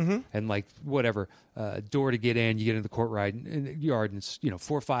middle and whatever, door to get in. You get into the courtyard and it's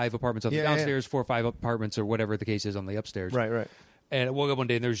 4 or 5 apartments on the downstairs, 4 or 5 apartments or whatever the case is on the upstairs. Right. And I woke up one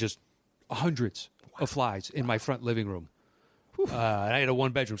day and there was just hundreds of flies in my front living room. And I had a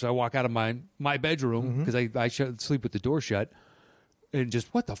 1-bedroom, so I walk out of my bedroom because I sleep with the door shut. And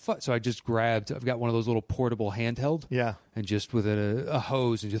just, what the fuck? So I just I've got one of those little portable handheld. Yeah. And just with a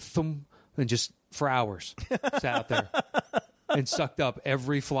hose and just thumb, and just for hours sat out there. and sucked up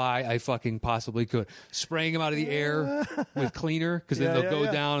every fly I fucking possibly could, spraying them out of the air with cleaner because then they'll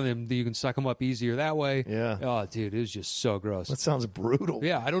go down and then you can suck them up easier that way. Yeah. Oh, dude, it was just so gross. That sounds brutal.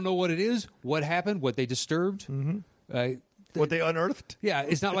 Yeah, I don't know what it is, what happened, what they disturbed. What they unearthed? Yeah,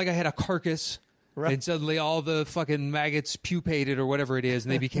 it's not like I had a carcass Right. and suddenly all the fucking maggots pupated or whatever it is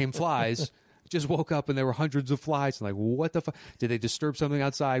and they became flies. Just woke up and there were hundreds of flies. And like, what the fuck? Did they disturb something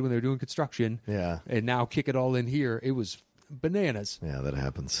outside when they were doing construction? Yeah. And now kick it all in here. It was bananas. Yeah, that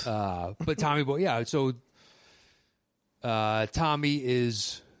happens. But Tommy Boy, yeah. So Tommy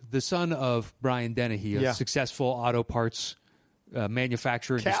is the son of Brian Dennehy, a successful auto parts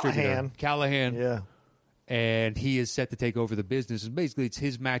manufacturer and distributor. Callahan. Yeah. And he is set to take over the business. And basically, it's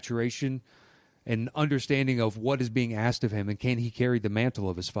his maturation and understanding of what is being asked of him and can he carry the mantle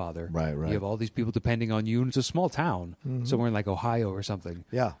of his father. Right. You have all these people depending on you, and it's a small town, somewhere in like Ohio or something.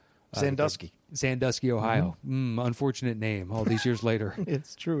 Yeah. Sandusky. Sandusky, Ohio. Unfortunate name all these years later.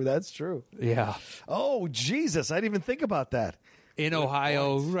 It's true. That's true. Yeah. Oh, Jesus. I didn't even think about that. In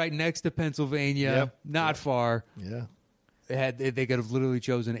Ohio, right next to Pennsylvania, Yep. not far. Yeah. They could have literally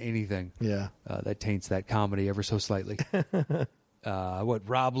chosen anything. Yeah. That taints that comedy ever so slightly.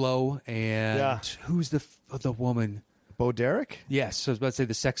 Rob Lowe and who's the woman? Bo Derek? Yes, I was about to say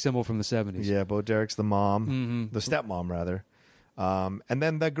the sex symbol from the 70s. Yeah, Bo Derek's the mom, the stepmom, rather. And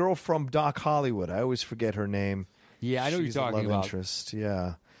then the girl from Doc Hollywood. I always forget her name. Yeah, I know what She's you're a talking love about. interest.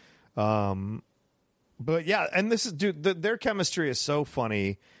 Yeah. But yeah, and this is, dude, their chemistry is so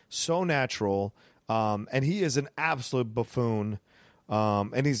funny, so natural. And he is an absolute buffoon.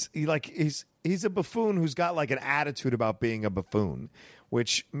 And he's a buffoon who's got like an attitude about being a buffoon,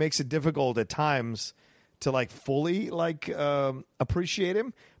 which makes it difficult at times to like fully appreciate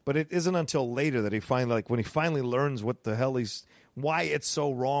him. But it isn't until later that he finally, when he finally learns what the hell why it's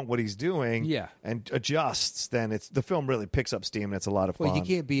so wrong what he's doing, and adjusts, then the film really picks up steam and it's a lot of fun. Well, you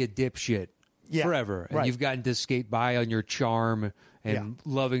can't be a dipshit forever, and you've gotten to skate by on your charm and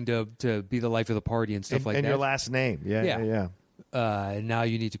loving to be the life of the party and stuff like that. And your last name, yeah. And now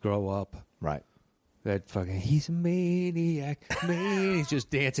you need to grow up. Right. That fucking, he's a maniac, man. He's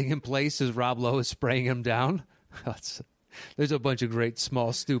just dancing in place as Rob Lowe is spraying him down. There's a bunch of great,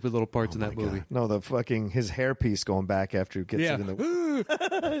 small, stupid little parts in that movie. God. No, the fucking, his hairpiece going back after he gets it in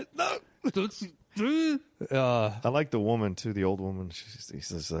the... I like the woman, too, the old woman.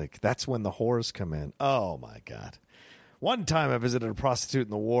 She's like, that's when the whores come in. Oh, my God. One time I visited a prostitute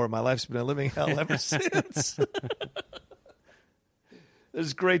in the war. My life's been a living hell ever since.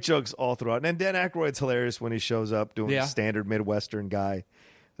 There's great jokes all throughout. And Dan Aykroyd's hilarious when he shows up doing the standard Midwestern guy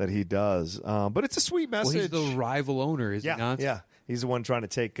that he does. But it's a sweet message. Well, he's the rival owner, is he not? Yeah. He's the one trying to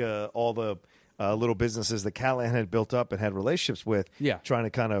take all the little businesses that Callahan had built up and had relationships with. Yeah. Trying to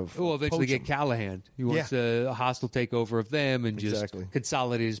kind of eventually get Callahan. He wants a hostile takeover of them and just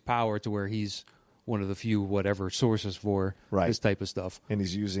consolidate his power to where he's one of the few whatever sources for this type of stuff. And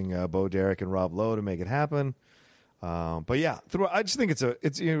he's using Bo Derek and Rob Lowe to make it happen. But yeah, I just think it's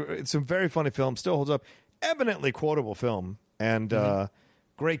a very funny film. Still holds up. Eminently quotable film, and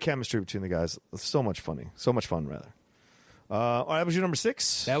great chemistry between the guys. So much fun, rather. All right, that was your number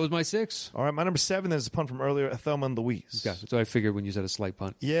 6? That was my 6. All right, my number 7, there's a pun from earlier, Thelma and Louise. Okay, so I figured when you said a slight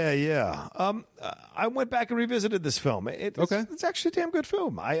pun. Yeah. I went back and revisited this film. It's actually a damn good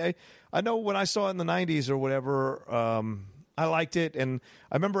film. I know when I saw it in the 90s or whatever, I liked it. And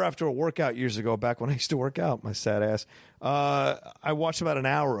I remember after a workout years ago, back when I used to work out, my sad ass, I watched about an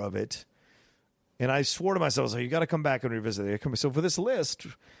hour of it. And I swore to myself, I was like, you got to come back and revisit it. So for this list,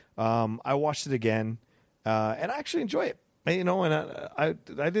 I watched it again, and I actually enjoy it. And I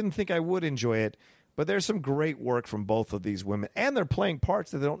didn't think I would enjoy it, but there's some great work from both of these women, and they're playing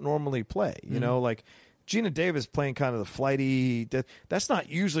parts that they don't normally play. You know, like Gina Davis playing kind of the flighty. That's not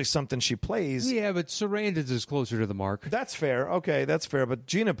usually something she plays. Yeah, but Sarandon's is closer to the mark. That's fair. Okay, that's fair. But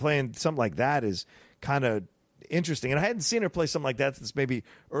Gina playing something like that is kind of interesting, and I hadn't seen her play something like that since maybe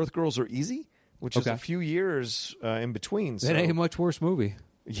Earth Girls Are Easy, which is a few years in between. That ain't a much worse movie.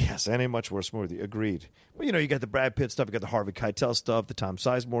 Yes, and a much worse movie. Agreed. But, you got the Brad Pitt stuff, you got the Harvey Keitel stuff, the Tom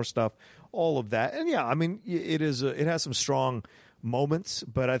Sizemore stuff, all of that. And, yeah, I mean, it has some strong moments,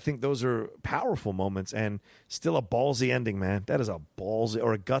 but I think those are powerful moments and still a ballsy ending, man. That is a ballsy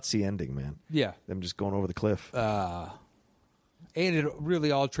or a gutsy ending, man. Yeah. Them just going over the cliff. And it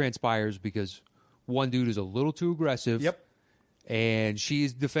really all transpires because one dude is a little too aggressive. Yep. And she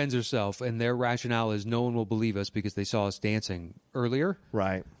defends herself, and their rationale is no one will believe us because they saw us dancing earlier.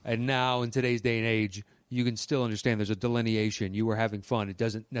 Right. And now, in today's day and age, you can still understand there's a delineation. You were having fun. It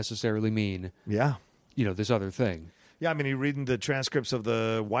doesn't necessarily mean, this other thing. Yeah, I mean, you reading the transcripts of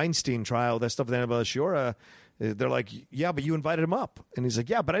the Weinstein trial, that stuff with Annabelle Sciorra, they're like, yeah, but you invited him up. And he's like,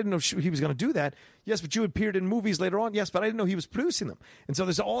 yeah, but I didn't know he was going to do that. Yes, but you appeared in movies later on. Yes, but I didn't know he was producing them. And so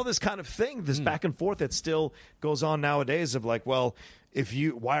there's all this kind of thing, this back and forth that still goes on nowadays of like, well,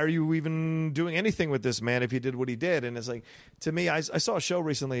 why are you even doing anything with this man if he did what he did? And it's like, to me, I saw a show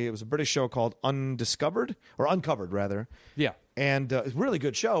recently. It was a British show called Uncovered, rather. Yeah. And it's a really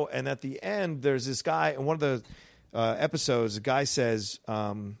good show. And at the end, there's this guy, in one of the episodes, the guy says,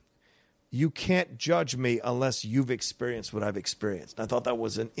 you can't judge me unless you've experienced what I've experienced. And I thought that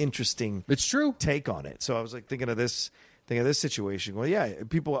was an interesting It's true. take on it. So I was like thinking of this situation. Well, yeah,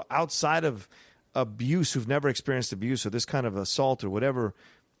 people outside of abuse who've never experienced abuse or this kind of assault or whatever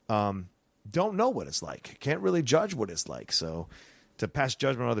don't know what it's like. Can't really judge what it's like. So to pass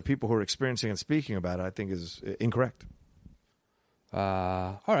judgment on other people who are experiencing and speaking about it, I think is incorrect.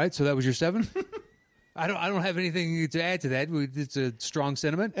 All right, so that was your 7. I don't have anything to add to that. It's a strong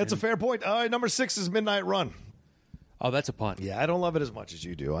sentiment. That's a fair point. All right, number 6 is Midnight Run. Oh, that's a punt. Yeah, I don't love it as much as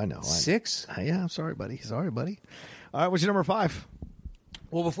you do. I know. 6? Yeah, I'm sorry, buddy. Sorry, buddy. All right, what's your number 5?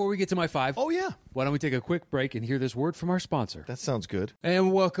 Well, before we get to my 5, Oh, yeah. why don't we take a quick break and hear this word from our sponsor? That sounds good.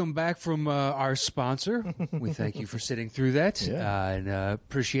 And welcome back from our sponsor. We thank you for sitting through that and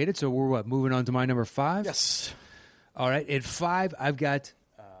appreciate it. So we're moving on to my number 5? Yes. All right, at 5, I've got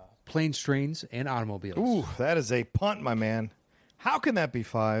planes, trains, and automobiles. Ooh, that is a punt, my man. How can that be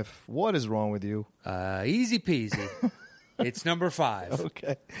 5? What is wrong with you? Easy peasy. It's number 5.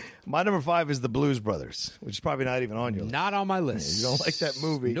 Okay. My number 5 is The Blues Brothers, which is probably not even on your list. Not on my list. You don't like that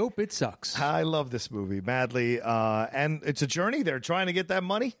movie? Nope, it sucks. I love this movie madly, and it's a journey. They're trying to get that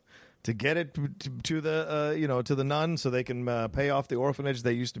money to get it to the to the nun so they can pay off the orphanage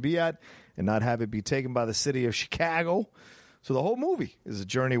they used to be at and not have it be taken by the city of Chicago. So the whole movie is a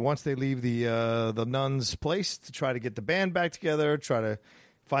journey once they leave the nun's place to try to get the band back together, try to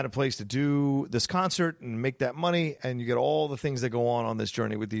find a place to do this concert and make that money, and you get all the things that go on this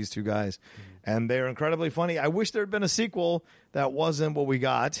journey with these two guys. And they're incredibly funny. I wish there had been a sequel. That wasn't what we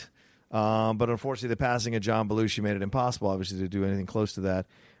got. But unfortunately, the passing of John Belushi made it impossible, obviously, to do anything close to that.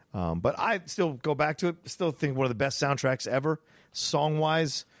 But I still go back to it. Still think one of the best soundtracks ever,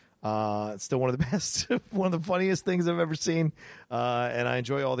 song-wise. It's still one of the best, one of the funniest things I've ever seen. And I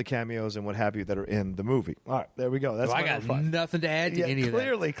enjoy all the cameos and what have you that are in the movie. All right, there we go. That's I my got number 5. nothing to add to any of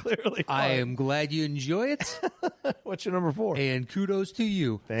that. Clearly. I am glad you enjoy it, What's your number 4? and kudos to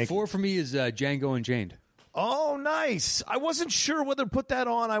you. Thank 4 for me is Django Unchained. Oh, nice. I wasn't sure whether to put that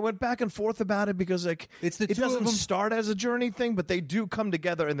on. I went back and forth about it because It's the it two of doesn't them. start as a journey thing, but they do come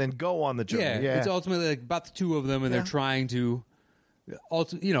together and then go on the journey. Yeah, it's ultimately like about the two of them, and they're trying to,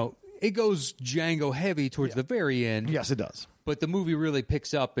 it goes Django heavy towards the very end. Yes, it does. But the movie really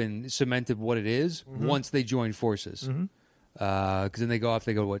picks up and cemented what it is once they join forces. Because then they go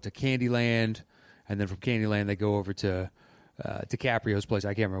to Candyland, and then from Candyland they go over to DiCaprio's place.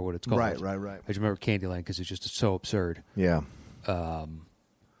 I can't remember what it's called. Right. I just remember Candyland because it's just so absurd. Yeah.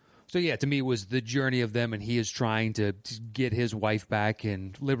 So yeah, to me it was the journey of them, and he is trying to get his wife back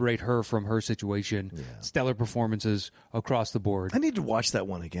and liberate her from her situation. Yeah. Stellar performances across the board. I need to watch that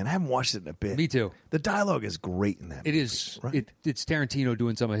one again. I haven't watched it in a bit. Me too. The dialogue is great in that. It is. Right? It's Tarantino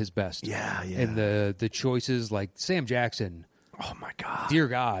doing some of his best. Yeah. And the choices, like Sam Jackson. Oh my God. Dear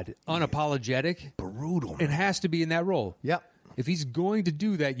God, unapologetic. Brutal. It has to be in that role. Yep. If he's going to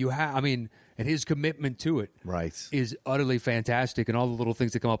do that, and his commitment to it is utterly fantastic. And all the little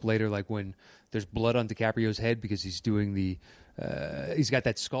things that come up later, like when there's blood on DiCaprio's head because he's doing he's got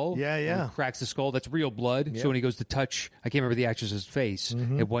that skull. Yeah. And he cracks the skull. That's real blood. Yep. So when he goes to touch, I can't remember the actress's face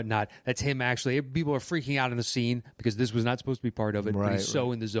and whatnot. That's him actually. People are freaking out in the scene because this was not supposed to be part of it. But he's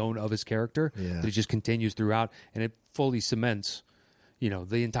so in the zone of his character that it just continues throughout. And it fully cements,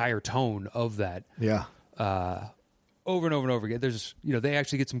 the entire tone of that. Yeah. Over and over and over again. There's, they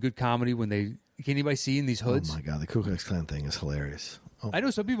actually get some good comedy when can anybody see in these hoods? Oh my God, the Ku Klux Klan thing is hilarious. Oh. I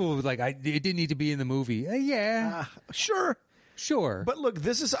know some people would it didn't need to be in the movie. Yeah. Sure. But look,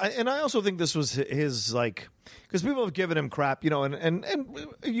 this is, and I also think this was his, because people have given him crap, and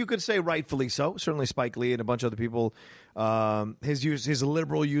you could say rightfully so. Certainly Spike Lee and a bunch of other people, his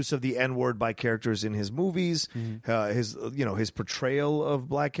liberal use of the N-word by characters in his movies, his portrayal of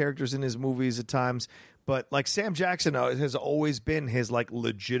black characters in his movies at times. But Sam Jackson has always been his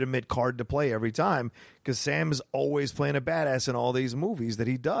legitimate card to play every time, because Sam is always playing a badass in all these movies that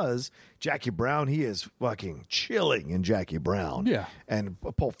he does. Jackie Brown, he is fucking chilling in Jackie Brown. Yeah. And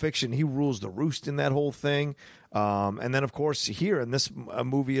Pulp Fiction, he rules the roost in that whole thing. And then of course here in this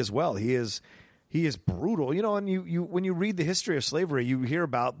movie as well, he is He is brutal, and you when you read the history of slavery, you hear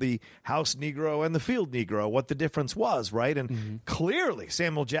about the house Negro and the field Negro, what the difference was, right? And clearly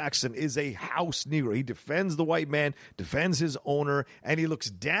Samuel Jackson is a house Negro. He defends the white man, defends his owner, and he looks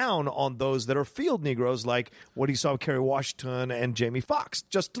down on those that are field Negroes, like what he saw with Kerry Washington and Jamie Foxx,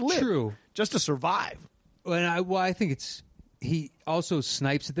 just to live, True. just to survive. And I think he also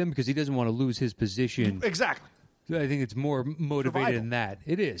snipes at them because he doesn't want to lose his position. Exactly. I think it's more motivated Survival. than that.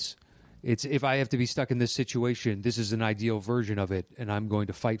 It is. It's if I have to be stuck in this situation, this is an ideal version of it, and I'm going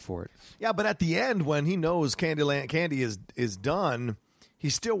to fight for it. Yeah, but at the end, when he knows Candy is done,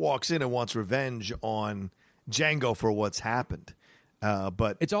 he still walks in and wants revenge on Django for what's happened.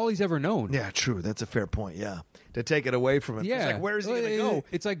 But It's all he's ever known. yeah, true. That's a fair point. Yeah, to take it away from him. Yeah. It's like, where is he going to go?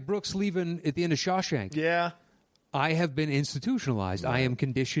 It's like Brooks leaving at the end of Shawshank. Yeah, I have been institutionalized. I am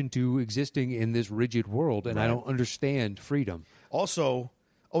conditioned to existing in this rigid world, and I don't understand freedom. also,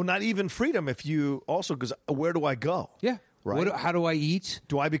 not even freedom. If you also, because where do I go? Yeah. Right. How do I eat?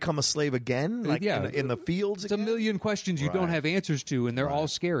 Do I become a slave again? Like Yeah. in the fields? It's a again? million questions you don't have answers to, and they're all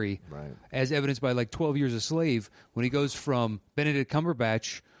scary. Right. As evidenced by like 12 Years a Slave, when he goes from Benedict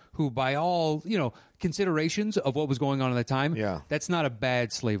Cumberbatch, who by all, considerations of what was going on at the time, Yeah. that's not a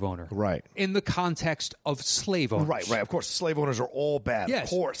bad slave owner. Right. In the context of slave owners. Right. Of course, slave owners are all bad. Yes. Of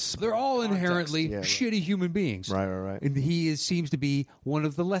course. They're all Context. inherently Yeah, right. shitty human beings. Right. And he seems to be one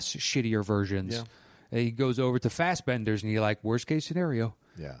of the less shittier versions. Yeah. And he goes over to Fassbender's and you're like, worst case scenario.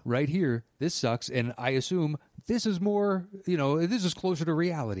 Yeah. Right here, this sucks. And I assume this is more, this is closer to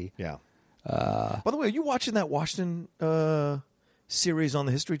reality. Yeah. By the way, are you watching that Washington series on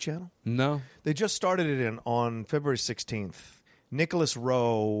the History Channel? No. They just started it on February 16th. Nicholas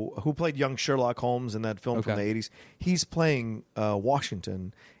Rowe, who played young Sherlock Holmes in that film from Okay. the 80s, he's playing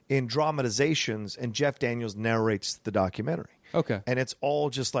Washington in dramatizations, and Jeff Daniels narrates the documentary. Okay. And it's all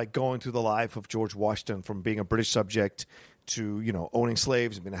just like going through the life of George Washington from being a British subject to, owning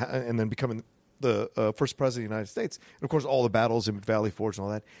slaves and then becoming the first president of the United States. And, of course, all the battles in Valley Forge and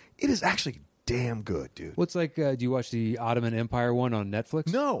all that. It is actually damn good, dude. What's like, do you watch the Ottoman Empire one on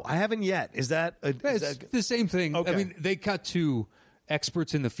Netflix? No, I haven't yet. Is that... Yeah, it's the same thing. Okay. I mean, they cut to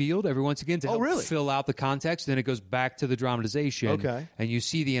experts in the field every once again to help really? fill out the context. Then it goes back to the dramatization. Okay. And you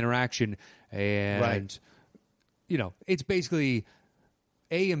see the interaction. And, Right. it's basically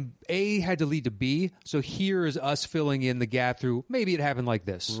A had to lead to B. So here is us filling in the gap through maybe it happened like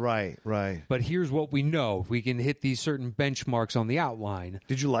this. Right. But here's what we know. We can hit these certain benchmarks on the outline.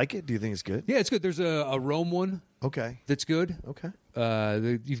 Did you like it? Do you think it's good? Yeah, it's good. There's a Rome one Okay. that's good. Okay.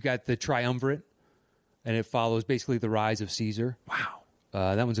 You've got the Triumvirate, and it follows basically the rise of Caesar. Wow.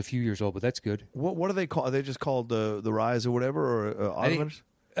 That one's a few years old, but that's good. What are they called? Are they just called the Rise or whatever, or Ottomans?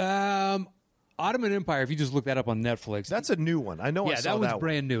 Ottoman Empire, if you just look that up on Netflix. That's a new one. I know I yeah, saw that one's one.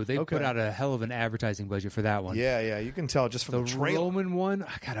 brand new. They Okay. put out a hell of an advertising budget for that one. Yeah, you can tell just from The the trailer. Roman one,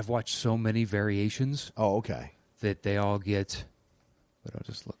 God, I've watched so many variations Oh, okay. that they all get. But I'll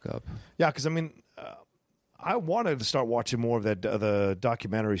just look up. Yeah, because I wanted to start watching more of the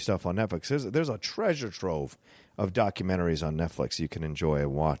documentary stuff on Netflix. There's a treasure trove of documentaries on Netflix you can enjoy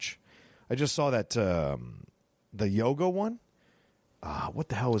and watch. I just saw that the yoga one. What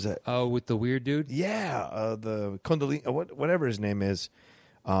the hell was that? Oh, with the weird dude? Yeah, the Kundalini, whatever his name is.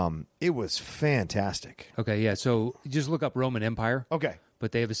 It was fantastic. Okay, yeah. So just look up Roman Empire. Okay.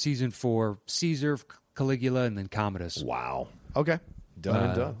 But they have a season for Caesar, Caligula, and then Commodus. Wow. Okay. Done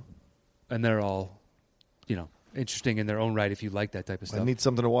and done. And they're all, interesting in their own right if you like that type of I stuff. need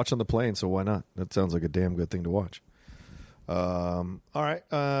something to watch on the plane, so why not? That sounds like a damn good thing to watch. All right.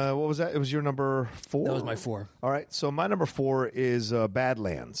 What was that? It was your number 4? That was my 4. All right. So my number 4 is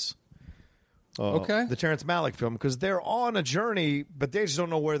Badlands. Okay. The Terrence Malick film, because they're on a journey, but they just don't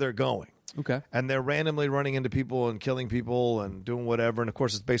know where they're going. Okay. And they're randomly running into people and killing people and doing whatever. And of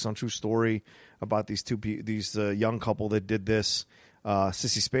course, it's based on a true story about these young couple that did this.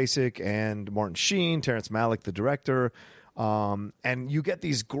 Sissy Spacek and Martin Sheen, Terrence Malick, the director. And you get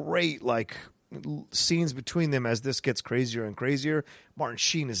these great, scenes between them as this gets crazier and crazier. Martin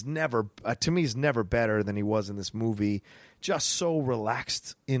Sheen is never, to me, is never better than he was in this movie. Just so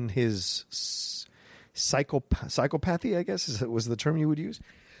relaxed in his psychopathy, I guess, was the term you would use.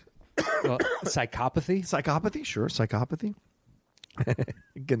 Well, psychopathy? Psychopathy, sure, psychopathy.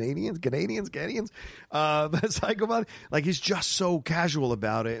 Canadians. Psychopathy. He's just so casual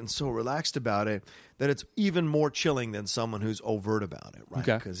about it and so relaxed about it that it's even more chilling than someone who's overt about it, right?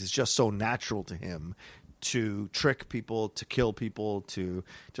 Okay. Because it's just so natural to him to trick people, to kill people, to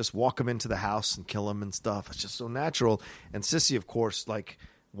just walk them into the house and kill them and stuff. It's just so natural. And Sissy, of course,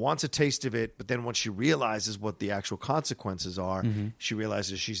 wants a taste of it, but then once she realizes what the actual consequences are, she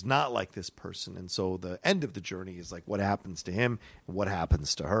realizes she's not like this person. And so the end of the journey is like what happens to him and what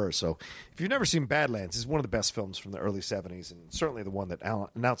happens to her. So if you've never seen Badlands, it's one of the best films from the early 70s, and certainly the one that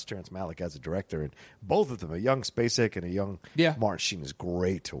announced Terrence Malick as a director. And both of them, a young Spacek and a young Martin Sheen, is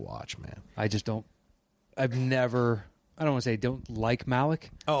great to watch, man. I don't want to say I don't like Malick,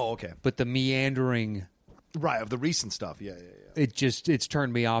 Oh, okay. but the meandering, Right, of the recent stuff. Yeah. it's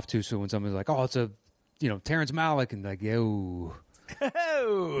turned me off too. So when somebody's like, oh, it's a, Terrence Malick, and like, yo.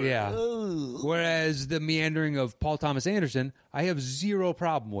 Yeah. Whereas the meandering of Paul Thomas Anderson, I have zero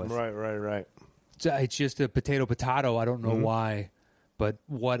problem with. Right. It's just a potato. I don't know why, but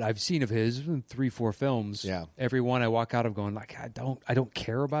what I've seen of his 3-4 films, every one I walk out of going like, I don't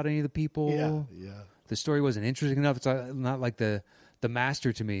care about any of the people. Yeah. The story wasn't interesting enough. It's not like the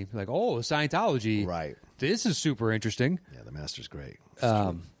Master to me. Like, oh, Scientology. Right. This is super interesting. Yeah, The Master's great.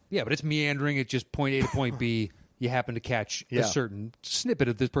 Yeah, but it's meandering. It's just point A to point B. You happen to catch a certain snippet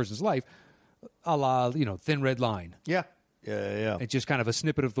of this person's life, a la, Thin Red Line. Yeah. It's just kind of a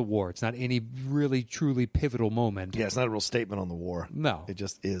snippet of the war. It's not any really, truly pivotal moment. Yeah, it's not a real statement on the war. No. It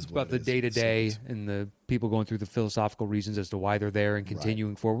just is It's what about the it is. day-to-day and the people going through the philosophical reasons as to why they're there and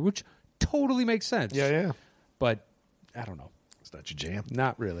continuing forward, which totally makes sense. Yeah. But, I don't know. It's not your jam.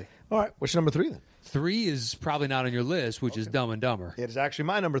 Not really. All right, what's your number 3 then? 3 is probably not on your list, which is Dumb and Dumber. It is actually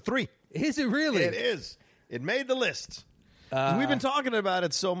my number 3. Is it really? It is. It made the list. We've been talking about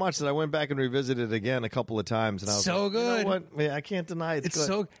it so much that I went back and revisited it again a couple of times. And I was So like, good. You know what? Yeah, I can't deny it's good.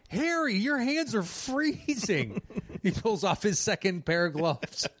 so Harry, your hands are freezing. He pulls off his second pair of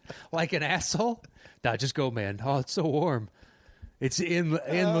gloves like an asshole. Nah, just go, man. Oh, it's so warm. It's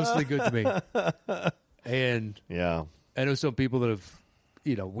endlessly good to me. And Yeah. I know some people that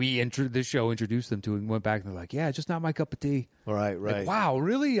have, this show introduced them to it and went back and they're like, yeah, just not my cup of tea. Right. Like, wow,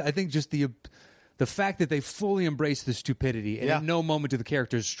 really? I think just the fact that they fully embrace the stupidity and at no moment do the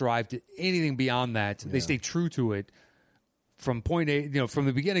characters strive to anything beyond that. They stay true to it from point A, from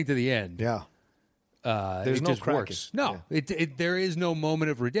the beginning to the end. Yeah. There's no just cracking. works. No, there is no moment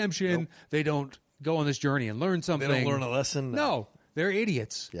of redemption. Nope. They don't go on this journey and learn something. They don't learn a lesson. No, they're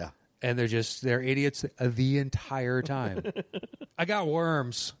idiots. Yeah. And they're idiots the entire time. I got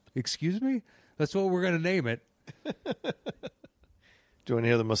worms. Excuse me? That's what we're going to name it. Do you want to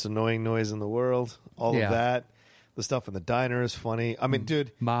hear the most annoying noise in the world? All of that. The stuff in the diner is funny. I mean,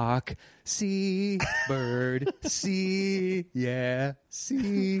 dude. Mock, see, bird, see, yeah,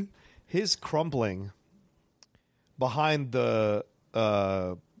 see. His crumpling behind the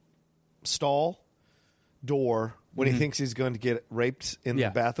stall door when he thinks he's going to get raped in the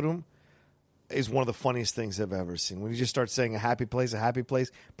bathroom is one of the funniest things I've ever seen. When he just starts saying a happy place,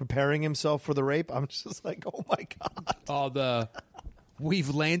 preparing himself for the rape, I'm just like, oh my God. We've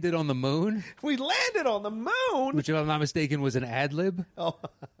landed on the moon, We landed on the moon. which if I'm not mistaken was an ad lib. Oh,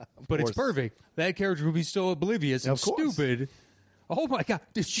 But it's course. perfect. That character would be so oblivious and Of course. stupid. Oh my God.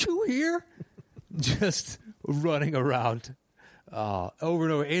 Did you hear? Just running around over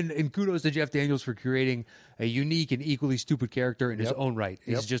and over. And kudos to Jeff Daniels for creating a unique and equally stupid character in his own right.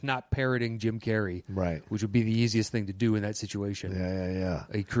 He's just not parroting Jim Carrey. Right. Which would be the easiest thing to do in that situation. Yeah.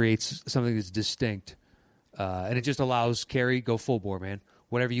 He creates something that's distinct. And it just allows Carrey go full bore, man.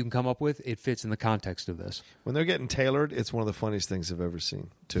 Whatever you can come up with, it fits in the context of this. When they're getting tailored, it's one of the funniest things I've ever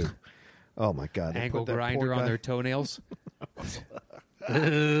seen, too. Oh, my God. They Angle put that poor grinder on guy- their toenails.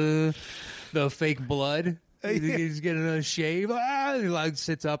 The fake blood. He's getting a shave. He like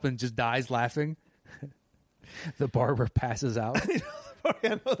sits up and just dies laughing. The barber passes out. I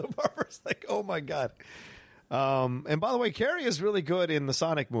know the barber's like, oh my God. And by the way, Carrie is really good in the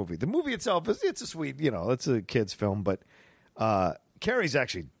Sonic movie. The movie itself it's a sweet, it's a kid's film, but Carrie's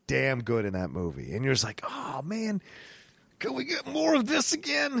actually damn good in that movie. And you're just like, oh man, can we get more of this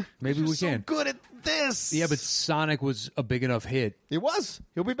again? Maybe You're we so can. good at this. Yeah, but Sonic was a big enough hit. it was.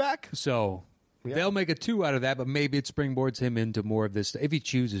 He'll be back. So they'll make a 2 out of that, but maybe it springboards him into more of this. If he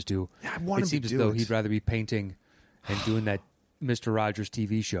chooses to. Yeah, I want him it to seems as do though it. he'd rather be painting and doing that Mr. Rogers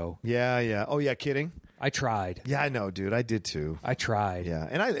TV show. Yeah. Oh yeah, kidding. I tried. Yeah, I know, dude. I did too. I tried. Yeah,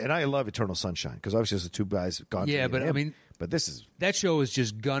 and I love Eternal Sunshine because obviously it's the two guys gone. Yeah, but I mean, but this is that show is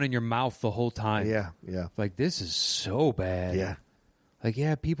just gun in your mouth the whole time. yeah. Like, this is so bad. Yeah. Like,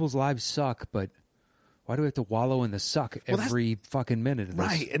 yeah, people's lives suck, but why do we have to wallow in the suck every fucking minute of this?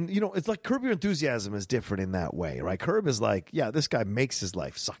 Right, and it's like Curb Your Enthusiasm is different in that way, right? Curb is like, yeah, this guy makes his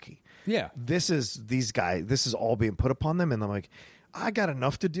life sucky. Yeah. This is all being put upon them, and I'm like, I got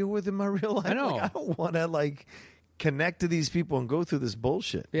enough to deal with in my real life. I know. Like, I don't want to connect to these people and go through this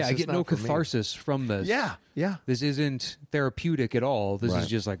bullshit. Yeah, It's I just get no not for me. catharsis from this. Yeah, yeah, This isn't therapeutic at all. This Right. is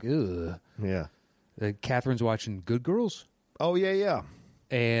just like, ugh. yeah. Catherine's watching Good Girls, Oh yeah, yeah.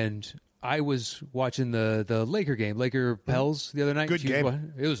 and I was watching the Laker game, Laker Pels, the other night. Good She was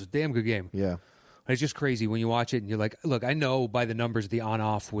game. It was a damn good game. Yeah. And it's just crazy when you watch it and you're like, look, I know by the numbers the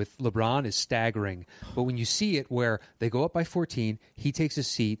on-off with LeBron is staggering. But when you see it where they go up by 14, he takes a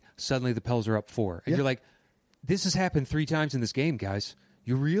seat, suddenly the Pels are up 4. And Yeah. you're like, this has happened 3 times in this game, guys.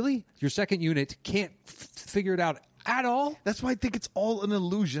 You really? Your second unit can't figure it out at all? That's why I think it's all an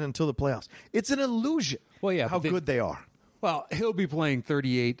illusion until the playoffs. It's an illusion. Well, yeah, how but good they are. Well, he'll be playing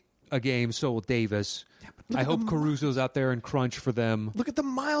 38 a game, so will Davis. I at hope the Caruso's out there and crunch for them. Look at the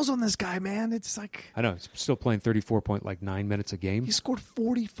miles on this guy, man. It's like I know, he's still playing 34.9 minutes a game. he scored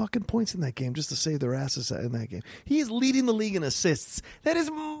 40 fucking points in that game just to save their asses in that game. He is leading the league in assists. That is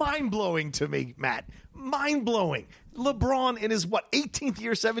mind-blowing to me, Matt. Mind-blowing. LeBron in his, 18th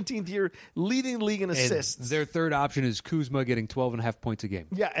year, 17th year, leading the league in And assists. their third option is Kuzma getting 12.5 points a game.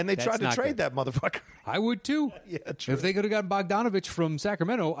 Yeah, and they That's tried to not trade good. that motherfucker. I would too. Yeah, true. If they could have gotten Bogdanovich from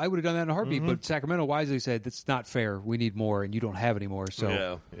Sacramento, I would have done that in a heartbeat. But Sacramento wisely said, that's not fair. We need more, and you don't have any more,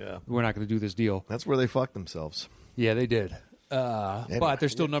 so yeah. we're not going to do this deal. That's where they fucked themselves. Yeah, they did. But they're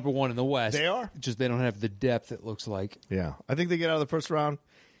still number 1 in the West. They are. Just they don't have the depth, it looks like. Yeah. I think they get out of the first round.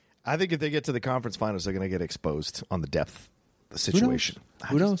 I think if they get to the conference finals, they're going to get exposed on the depth the situation.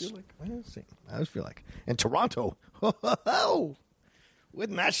 Who knows? I just feel like. And Toronto,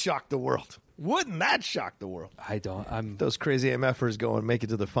 wouldn't that shock the world? Wouldn't that shock the world? I'm Those crazy MFers go and make it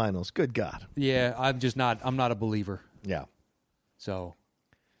to the finals. Good God. Yeah, I'm not a believer. Yeah. So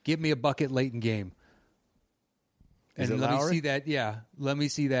give me a bucket late in game. Is And it let me Lowry? see that, let me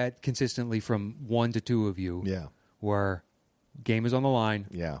see that consistently from 1 to 2 of you. Yeah. Where game is on the line,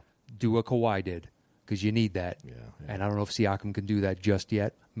 Yeah. do what Kawhi did, because you need that. Yeah. And I don't know if Siakam can do that just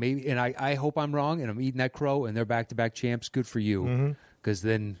yet. Maybe, and I hope I'm wrong, and I'm eating that crow, and they're back-to-back champs. Good for you, because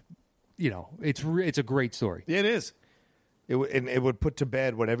then, it's a great story. It is. It would put to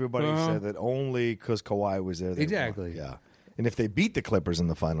bed what everybody said that only because Kawhi was there. They Exactly. won. Yeah. And if they beat the Clippers in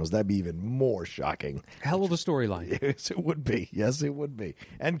the finals, that'd be even more shocking. Hell of a storyline. Yes, it would be. Yes, it would be.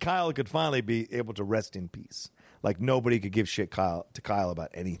 And Kyle could finally be able to rest in peace. Like nobody could give shit to Kyle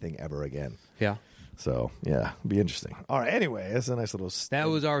about anything ever again. Yeah. So, yeah, it'd be interesting. All right, anyway, that's a nice little... That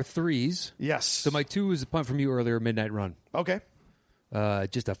was our 3s. Yes. So my 2 was a punt from you earlier, Midnight Run. Okay.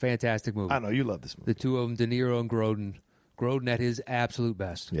 Just a fantastic movie. I know, you love this movie. The two of them, De Niro and Grodin. Grodin at his absolute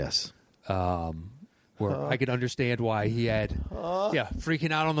best. Yes. Where I could understand why he had,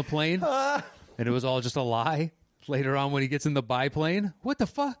 freaking out on the plane. And it was all just a lie. Later on when he gets in the biplane. What the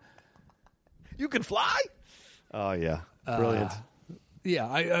fuck? You can fly? Oh, yeah. Brilliant. Yeah,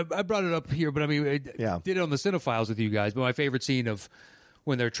 I brought it up here, but I mean, I did it on the Cinephiles with you guys. But my favorite scene of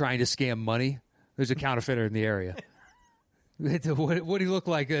when they're trying to scam money, there's a counterfeiter in the area. What do you look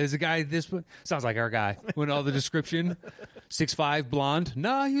like? Is a guy this sounds like our guy? When all the description, 6'5", blonde.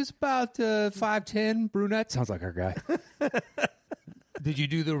 No, he was about 5'10", brunette. Sounds like our guy. Did you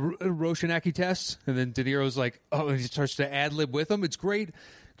do the Roshanaki test? And then De Niro's like, and he starts to ad lib with him. It's great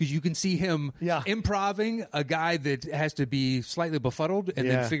because you can see him improving a guy that has to be slightly befuddled and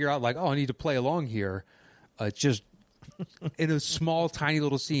then figure out like, I need to play along here. Just in a small, tiny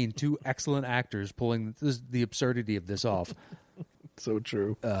little scene, 2 excellent actors pulling the absurdity of this off. So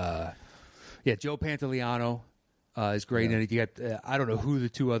true. Joe Pantoliano is great. And you got, I don't know who the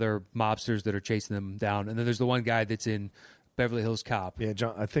 2 other mobsters that are chasing them down. And then there's the one guy that's in Beverly Hills Cop. Yeah,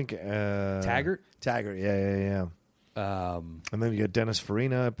 John, I think... Taggart? Taggart, yeah. And then you got Dennis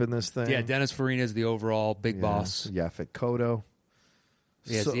Farina up in this thing. Yeah, Dennis Farina is the overall big boss. Yaphet Kotto.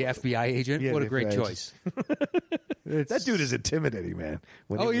 Yeah, the FBI agent. Yeah, What a the great FBI choice. That dude is intimidating, man.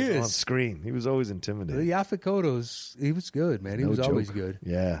 When Oh, he was he on is. screen, he was always intimidating. Yaphet Kotto's, he was good, man. He No was always joke. good.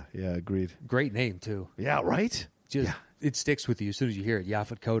 Yeah, agreed. Great name, too. Yeah, right? Just It sticks with you as soon as you hear it.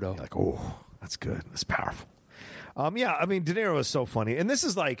 Yaphet Kotto. Like, oh, that's good. That's powerful. I mean, De Niro is so funny. And this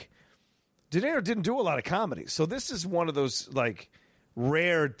is like, De Niro didn't do a lot of comedy. So this is one of those, like,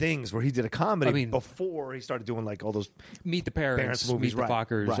 rare things where he did a comedy before he started doing, like, all those Meet the Parents, movies. Meet the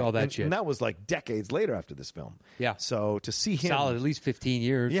Fockers, all that shit. And that was, like, decades later after this film. Yeah. So to see him... Solid, at least 15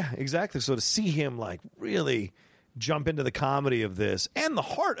 years. Yeah, exactly. So to see him, like, really jump into the comedy of this and the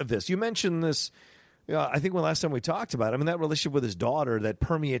heart of this. You mentioned this... I think when last time we talked about it, I mean, that relationship with his daughter that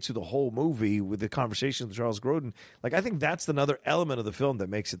permeates through the whole movie with the conversations with Charles Grodin. Like, I think that's another element of the film that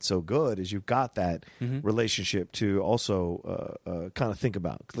makes it so good is you've got that relationship to also kind of think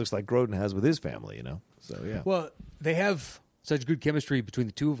about. It looks like Grodin has with his family, you know? So, yeah. Well, they have such good chemistry between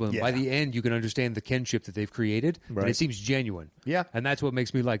the two of them. Yeah. By the end, you can understand the kinship that they've created, and Right. it seems genuine. Yeah. And that's what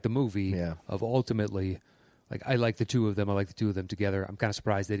makes me like the movie. Yeah. Of ultimately, like I like the two of them. I like the two of them together. I'm kind of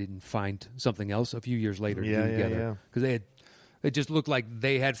surprised they didn't find something else a few years later to Yeah, do yeah, together yeah. because it just looked like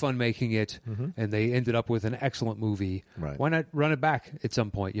they had fun making it, and they ended up with an excellent movie. Right. Why not run it back at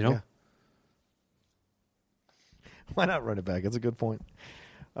some point? You know. Yeah. Why not run it back? That's a good point.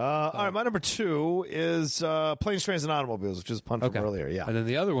 All right, my number 2 is Planes, Trains, and Automobiles, which is a pun from earlier. Yeah. And then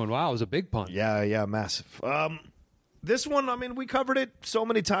the other one, wow, it was a big pun. Yeah, massive. This one, I mean, we covered it so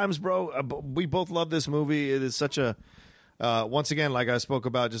many times, bro. We both love this movie. It is such a, once again, like I spoke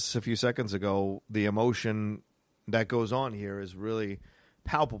about just a few seconds ago, the emotion that goes on here is really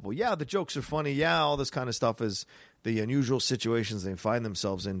palpable. Yeah, the jokes are funny. Yeah, all this kind of stuff is the unusual situations they find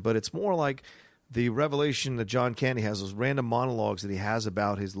themselves in. But it's more like the revelation that John Candy has, those random monologues that he has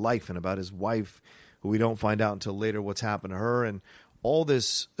about his life and about his wife, who we don't find out until later what's happened to her. And all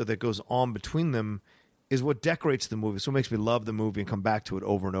this that goes on between them is what decorates the movie. So it makes me love the movie and come back to it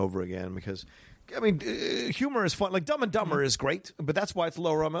over and over again because, I mean, humor is fun. Like Dumb and Dumber is great, but that's why it's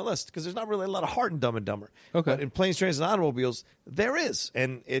lower on my list because there's not really a lot of heart in Dumb and Dumber. Okay. But in Planes, Trains, and Automobiles, there is.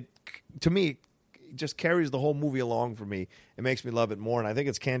 And it, to me, just carries the whole movie along for me. It makes me love it more. And I think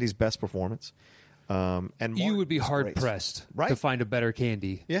it's Candy's best performance. And You would be Martin's hard great. pressed Right? to find a better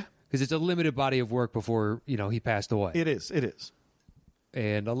Candy. Yeah. Because it's a limited body of work before, he passed away. It is.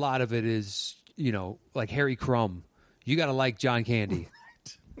 And a lot of it is, like Harry Crumb. You got to like John Candy.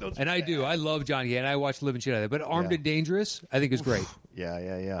 And I do. I love John Candy. I watch Living Shit out of it. But Armed Yeah. and Dangerous, I think is great.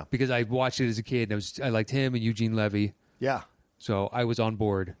 Yeah. Because I watched it as a kid. And I liked him and Eugene Levy. Yeah. So I was on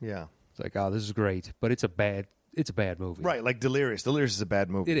board. Yeah. It's like, oh, this is great. But it's a bad movie. Right, like Delirious. Delirious is a bad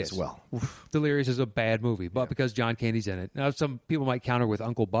movie It as is. well. Delirious is a bad movie. But because John Candy's in it. Now, some people might counter with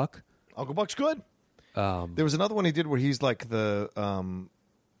Uncle Buck. Uncle Buck's good. There was another one he did where he's like the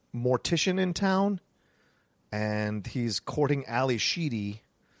mortician in town, and he's courting Ali Sheedy.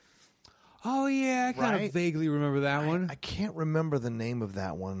 Oh, yeah. I kind Right? of vaguely remember that one. I can't remember the name of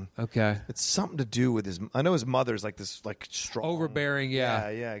that one. Okay. It's something to do with his. I know his mother's like this, like strong, Overbearing, yeah.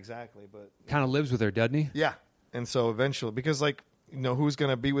 yeah, exactly. But Kind of lives with her, doesn't he? yeah, and so eventually, because like who's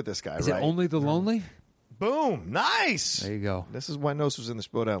going to be with this guy? Is right? it Only the Lonely? Boom, nice. There you go. This is why Nose was in the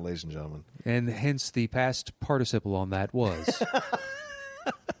Showdown, ladies and gentlemen. And hence the past participle on that was.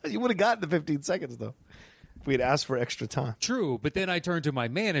 You would have gotten the 15 seconds though if we had asked for extra time. True, but then I turned to my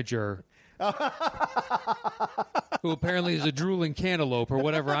manager, who apparently is a drooling cantaloupe or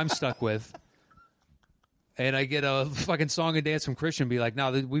whatever I'm stuck with. And I get a fucking song and dance from Christian be like,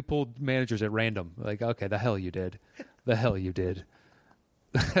 no, we pulled managers at random. Like, okay, the hell you did. The hell you did.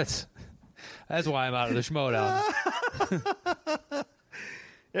 That's why I'm out of the Schmodown.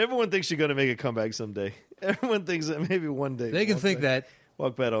 Everyone thinks you're going to make a comeback someday. Everyone thinks that maybe one day. They can think that.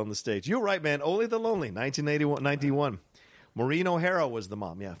 Walk back on the stage. You're right, man. Only the Lonely, 1991. Maureen O'Hara was the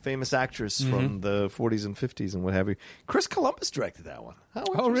mom. Yeah, famous actress from the 40s and 50s and what have you. Chris Columbus directed that one. How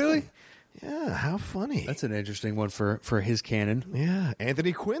Oh, really? interesting. Yeah, how funny. That's an interesting one for his canon. Yeah,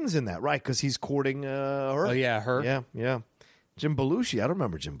 Anthony Quinn's in that, right? Because he's courting her. Oh, yeah, her. Yeah. Jim Belushi. I don't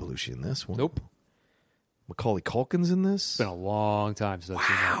remember Jim Belushi in this one. Nope. Macaulay Culkin's in this. It's been a long time since I've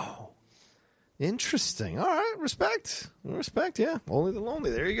seen that. Wow. Interesting. All right. Respect. Yeah. Only the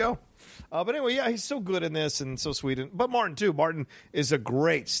Lonely. There you go. But anyway, yeah, he's so good in this and so sweet. But Martin, too. Martin is a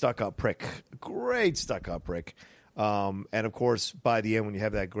great stuck-up prick. And, of course, by the end, when you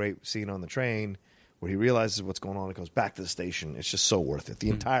have that great scene on the train where he realizes what's going on and goes back to the station, it's just so worth it. The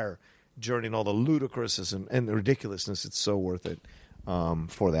entire journey and all the ludicrousness and the ridiculousness, it's so worth it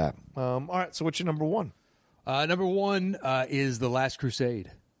for that. All right. So what's your number 1? Number 1 is The Last Crusade.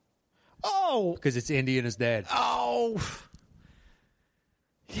 Oh. Because it's Indy and his dad. Oh.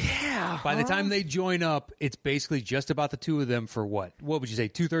 Yeah. By the time they join up, it's basically just about the two of them for what? What would you say,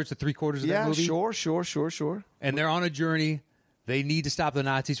 2/3 to 3/4 of that Yeah, movie? sure. And they're on a journey. They need to stop the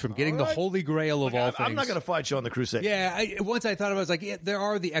Nazis from getting the holy grail of all things. I'm not going to fight you on the Crusade. Yeah, once I thought about it, I was like, yeah, there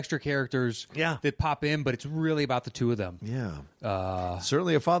are the extra characters that pop in, but it's really about the two of them. Yeah.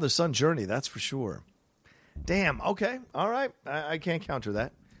 Certainly a father-son journey, that's for sure. Damn. Okay. All right. I can't counter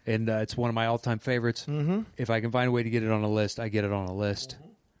that. And it's one of my all-time favorites. Mm-hmm. If I can find a way to get it on a list, I get it on a list. Mm-hmm.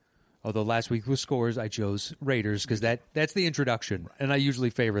 Although last week with scores, I chose Raiders because that's the introduction, and I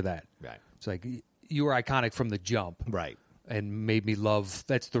usually favor that. Right. It's like you were iconic from the jump. Right. And made me love.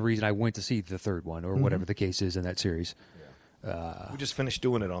 That's the reason I went to see the third one, or whatever the case is in that series. We just finished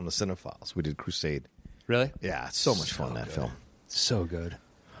doing it on the Cinephiles. We did Crusade. Really? Yeah, it's so much fun, that film. So good.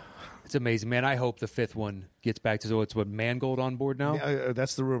 It's amazing, man. I hope the fifth one gets back to it's what Mangold on board now. Yeah,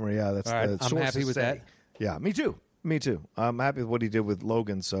 that's the rumor. Yeah, that's All right, the I'm sources happy with say. that. Yeah, me too. me too. I'm happy with what he did with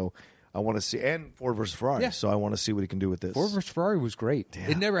Logan, so I want to see, and Ford versus Ferrari. Yeah. So I want to see what he can do with this. Ford versus Ferrari was great.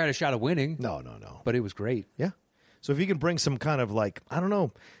 It never had a shot of winning. No. But it was great. Yeah. So if he can bring some kind of like, I don't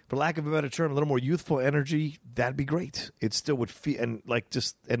know, for lack of a better term, a little more youthful energy, that'd be great. It still would feel and like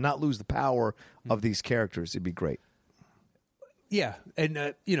just and not lose the power of these characters. It'd be great. Yeah,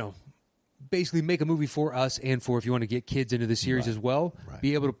 and basically make a movie for us and for if you want to get kids into the series as well,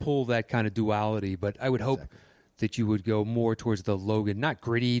 be able to pull that kind of duality. But I would hope that you would go more towards the Logan, not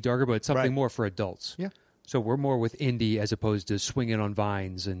gritty, darker, but something more for adults. Yeah. So we're more with Indy as opposed to swinging on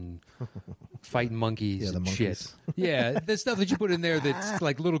vines and fighting monkeys and shit. Yeah, the stuff that you put in there that's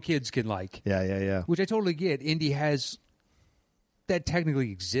like little kids can like. Yeah. Which I totally get. Indy has that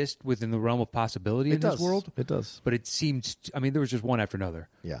technically exists within the realm of possibility in this world. It does. But it seemed, there was just one after another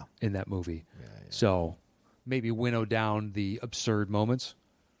in that movie. So maybe winnow down the absurd moments.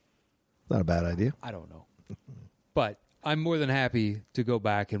 Not a bad idea. I don't know. But I'm more than happy to go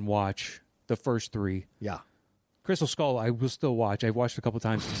back and watch the first three. Yeah. Crystal Skull, I will still watch. I've watched a couple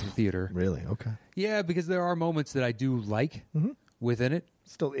times in the theater. Really? Okay. Yeah, because there are moments that I do like within it.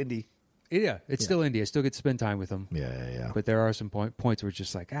 Still indie. Yeah, it's still indie. I still get to spend time with them. Yeah. But there are some points where it's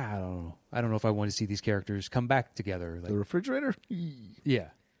just like, I don't know. I don't know if I want to see these characters come back together. Like, The refrigerator? yeah.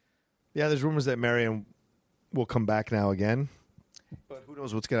 Yeah, there's rumors that Marion will come back now again. But who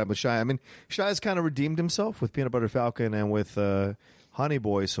knows what's going to happen with Shia. I mean, Shia's kind of redeemed himself with Peanut Butter Falcon and with Honey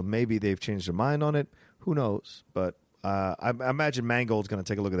Boy, so maybe they've changed their mind on it. Who knows? But I imagine Mangold's going to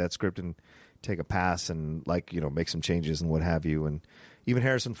take a look at that script and take a pass and, make some changes and what have you. And even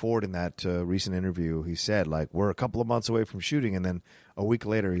Harrison Ford in that recent interview, he said, we're a couple of months away from shooting. And then a week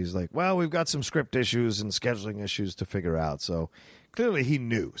later, he's like, well, we've got some script issues and scheduling issues to figure out. So clearly he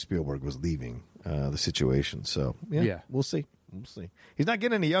knew Spielberg was leaving the situation. So, yeah. We'll see. He's not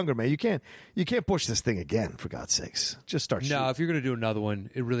getting any younger, man. You can't push this thing again, for God's sakes. Just start shooting. No, if you're going to do another one,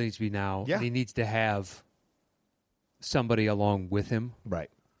 it really needs to be now. Yeah. And he needs to have somebody along with him, Right.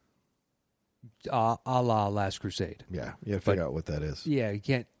 a la Last Crusade. Yeah. You got to figure out what that is. Yeah,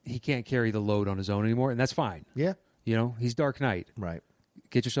 he can't carry the load on his own anymore, and that's fine. Yeah. He's Dark Knight. Right.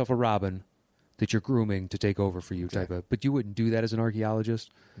 Get yourself a Robin that you're grooming to take over for you type of. But you wouldn't do that as an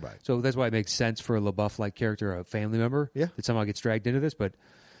archaeologist. Right. So that's why it makes sense for a LaBeouf-like character, a family member, that somehow gets dragged into this. But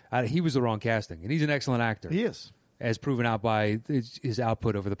he was the wrong casting, and he's an excellent actor. He is. As proven out by his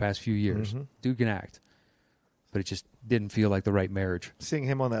output over the past few years. Dude can act. But it just didn't feel like the right marriage. Seeing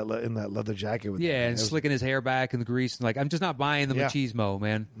him on in that leather jacket with and slicking his hair back in the grease. And I'm just not buying the machismo,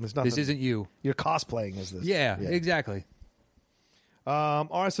 man. This isn't you. You're cosplaying as this. Yeah, exactly. All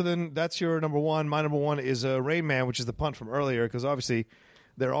right, so then that's your number one. My number one is Rain Man, which is the punt from earlier, because obviously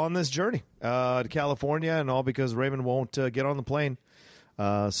they're on this journey to California, and all because Raymond won't get on the plane.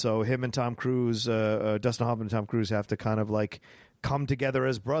 So him and Tom Cruise, Dustin Hoffman and Tom Cruise have to kind of come together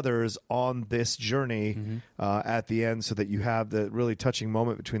as brothers on this journey at the end, so that you have the really touching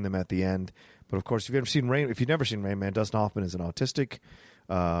moment between them at the end. But of course, if you've never seen Rain Man, Dustin Hoffman is an autistic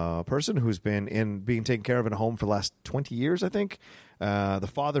person who's been being taken care of in a home for the last 20 years, I think. The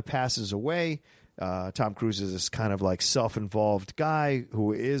father passes away. Tom Cruise is this kind of self-involved guy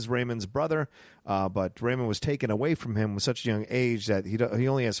who is Raymond's brother, but Raymond was taken away from him with such a young age that he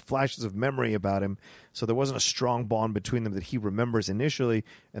only has flashes of memory about him, so there wasn't a strong bond between them that he remembers initially,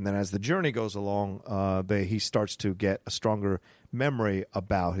 and then as the journey goes along, he starts to get a stronger memory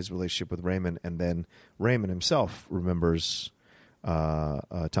about his relationship with Raymond, and then Raymond himself remembers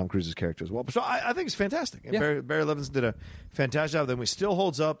Tom Cruise's character as well. So I think it's fantastic. And Barry Levinson did a fantastic job. Then it still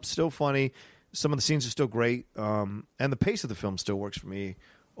holds up, still funny. Some of the scenes are still great, and the pace of the film still works for me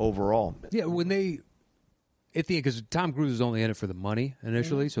overall. Yeah, at the end, because Tom Cruise is only in it for the money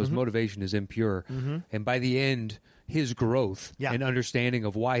initially, so his motivation is impure. And by the end, his growth and understanding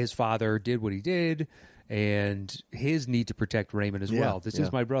of why his father did what he did, and his need to protect Raymond as well. This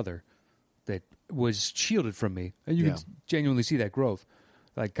is my brother that was shielded from me, and you can genuinely see that growth.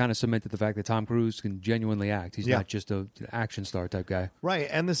 Kind of cemented the fact that Tom Cruise can genuinely act. He's not just an action star type guy. Right,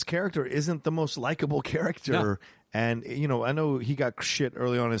 and this character isn't the most likable character. No. And, I know he got shit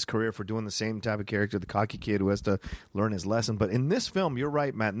early on in his career for doing the same type of character, the cocky kid who has to learn his lesson. But in this film, you're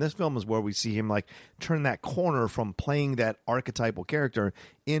right, Matt, in this film is where we see him, turn that corner from playing that archetypal character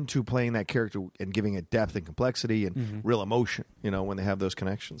into playing that character and giving it depth and complexity and real emotion, when they have those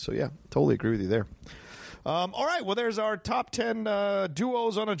connections. So, yeah, totally agree with you there. All right, well, there's our top 10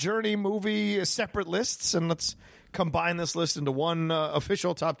 duos on a journey movie separate lists, and let's combine this list into one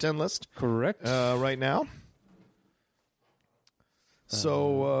official top 10 list. Correct. Right now.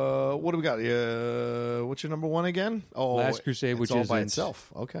 So, what do we got? What's your number one again? Oh, Last Crusade, it's which all is by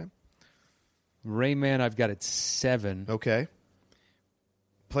itself. Okay. Rain Man, I've got at 7. Okay.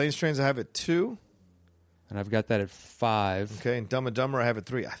 Planes, Trains, I have at 2. And I've got that at 5. Okay, and Dumb and Dumber, I have at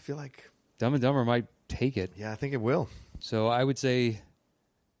 3. I feel like, Dumb and Dumber might take it. yeah, I think it will. So I would say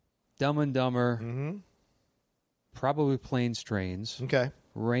Dumb and Dumber, Mm-hmm. probably Planes, Trains, Okay.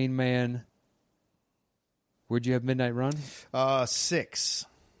 Rain Man. Where'd you have Midnight Run? 6.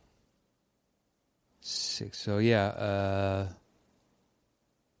 6. So yeah.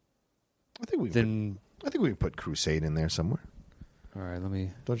 I think we can put Crusade in there somewhere. All right. Let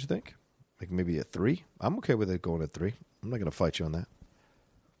me. Don't you think? Like maybe a 3. I'm okay with it going at 3. I'm not going to fight you on that.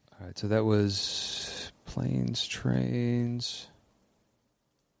 All right. So that was Planes, Trains.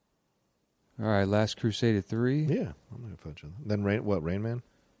 All right. Last Crusade at 3. Yeah, I'm not going to fight you on that. Then Rain Man?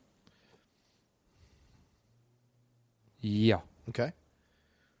 Yeah. Okay.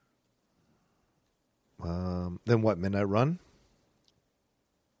 Then what? Midnight Run?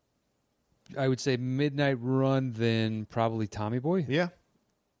 I would say Midnight Run, then probably Tommy Boy. Yeah.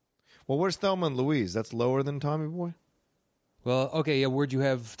 Well, where's Thelma and Louise? That's lower than Tommy Boy? Well, okay. Yeah. Where'd you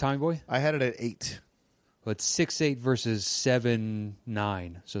have Tommy Boy? I had it at 8. Well, it's 6-8 versus 7-9.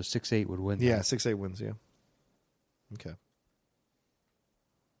 So 6-8 would win. Yeah, that. 6-8 wins, yeah. Okay.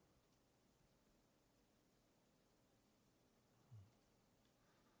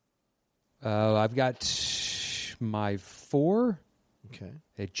 I've got my 4 Okay.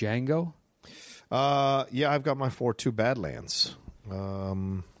 at Django. Yeah, I've got my 4-2 Badlands.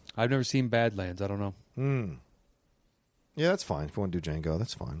 I've never seen Badlands. I don't know. Yeah, that's fine. If you want to do Django,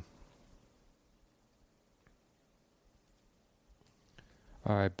 that's fine.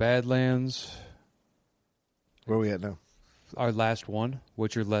 All right, Badlands. Where are we at now? Our last one.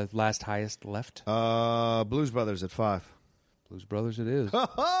 What's your last highest left? Blues Brothers at 5. Blues Brothers it is.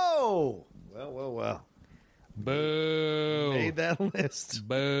 Oh! Well. Boo. Made that list.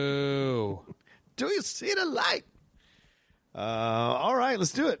 Boo. Do you see the light? All right,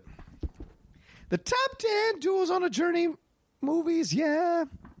 let's do it. The top 10 Duels on a Journey movies, yeah.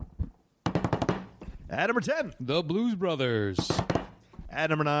 At number 10. The Blues Brothers. At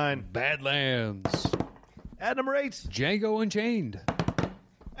number 9. Badlands. At number 8. Django Unchained.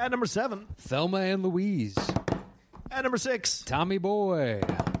 At number 7. Thelma and Louise. At number 6. Tommy Boy.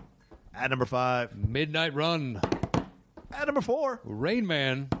 At number 5. Midnight Run. At number 4. Rain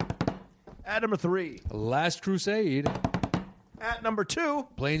Man. At number 3. Last Crusade. At number 2.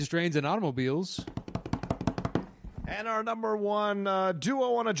 Planes, Trains, and Automobiles. And our number 1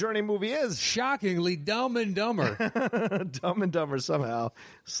 duo on a journey movie is Shockingly, Dumb and Dumber. Dumb and Dumber somehow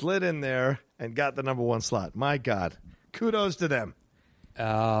slid in there and got the number 1 slot. My God. Kudos to them.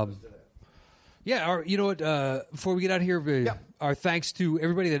 Yeah, you know what? Before we get out of here, our thanks to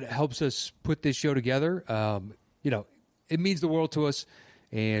everybody that helps us put this show together. You know, it means the world to us,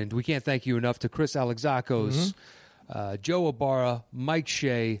 and we can't thank you enough. To Chris Alexakos, Joe Ibarra, Mike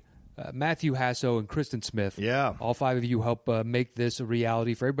Shea, Matthew Hasso, and Kristen Smith. Yeah. All 5 of you help make this a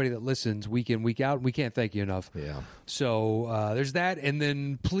reality for everybody that listens week in, week out. We can't thank you enough. Yeah. So there's that. And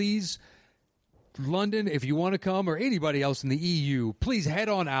then please, London, if you want to come, or anybody else in the EU, please head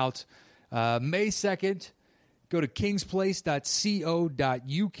on out. May 2nd, go to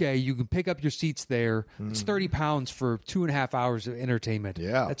kingsplace.co.uk. You can pick up your seats there. It's £30 for 2.5 hours of entertainment.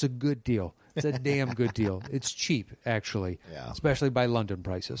 Yeah. That's a good deal. It's a damn good deal. It's cheap, actually, especially by London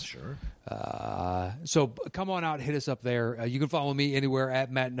prices. Sure. So come on out, hit us up there. You can follow me anywhere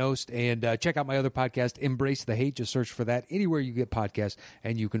at Matt Nost, and check out my other podcast, Embrace the Hate. Just search for that anywhere you get podcasts,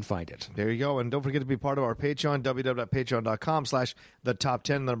 and you can find it. There you go. And don't forget to be part of our Patreon, www.patreon.com/the top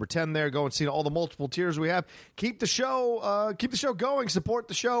 10, number 10 there. Go and see all the multiple tiers we have. Keep the show going. Support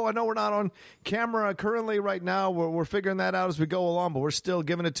the show. I know we're not on camera currently right now. We're figuring that out as we go along, but we're still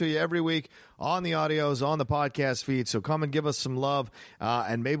giving it to you every week on the audios, on the podcast feed. So come and give us some love,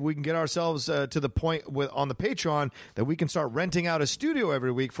 and maybe we can get ourselves to the point on the Patreon that we can start renting out a studio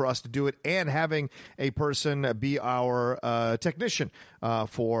every week for us to do it, and having a person be our technician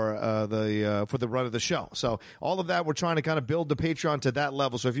for the run of the show. So all of that, we're trying to kind of build the Patreon to that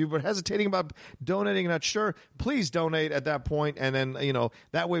level. So if you were hesitating about donating, not sure, please donate at that point, and then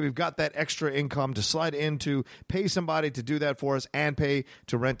that way we've got that extra income to slide into, pay somebody to do that for us, and pay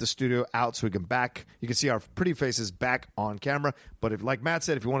to rent the studio out so you can see our pretty faces back on camera. But if, like Matt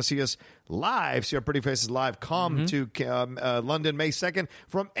said, if you want to see us live, see our pretty faces live, come to London May 2nd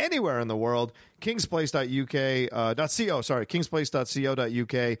from anywhere in the world.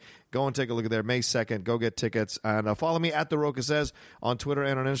 Kingsplace.co.uk. Go and take a look at there May 2nd. Go get tickets. And follow me at The Rocha Says on Twitter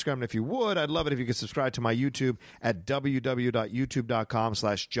and on Instagram. And if you would, I'd love it if you could subscribe to my YouTube at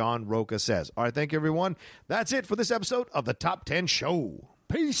www.youtube.com/John Rocha Says. All right, thank you, everyone. That's it for this episode of The Top 10 Show.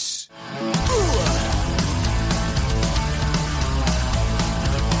 Peace.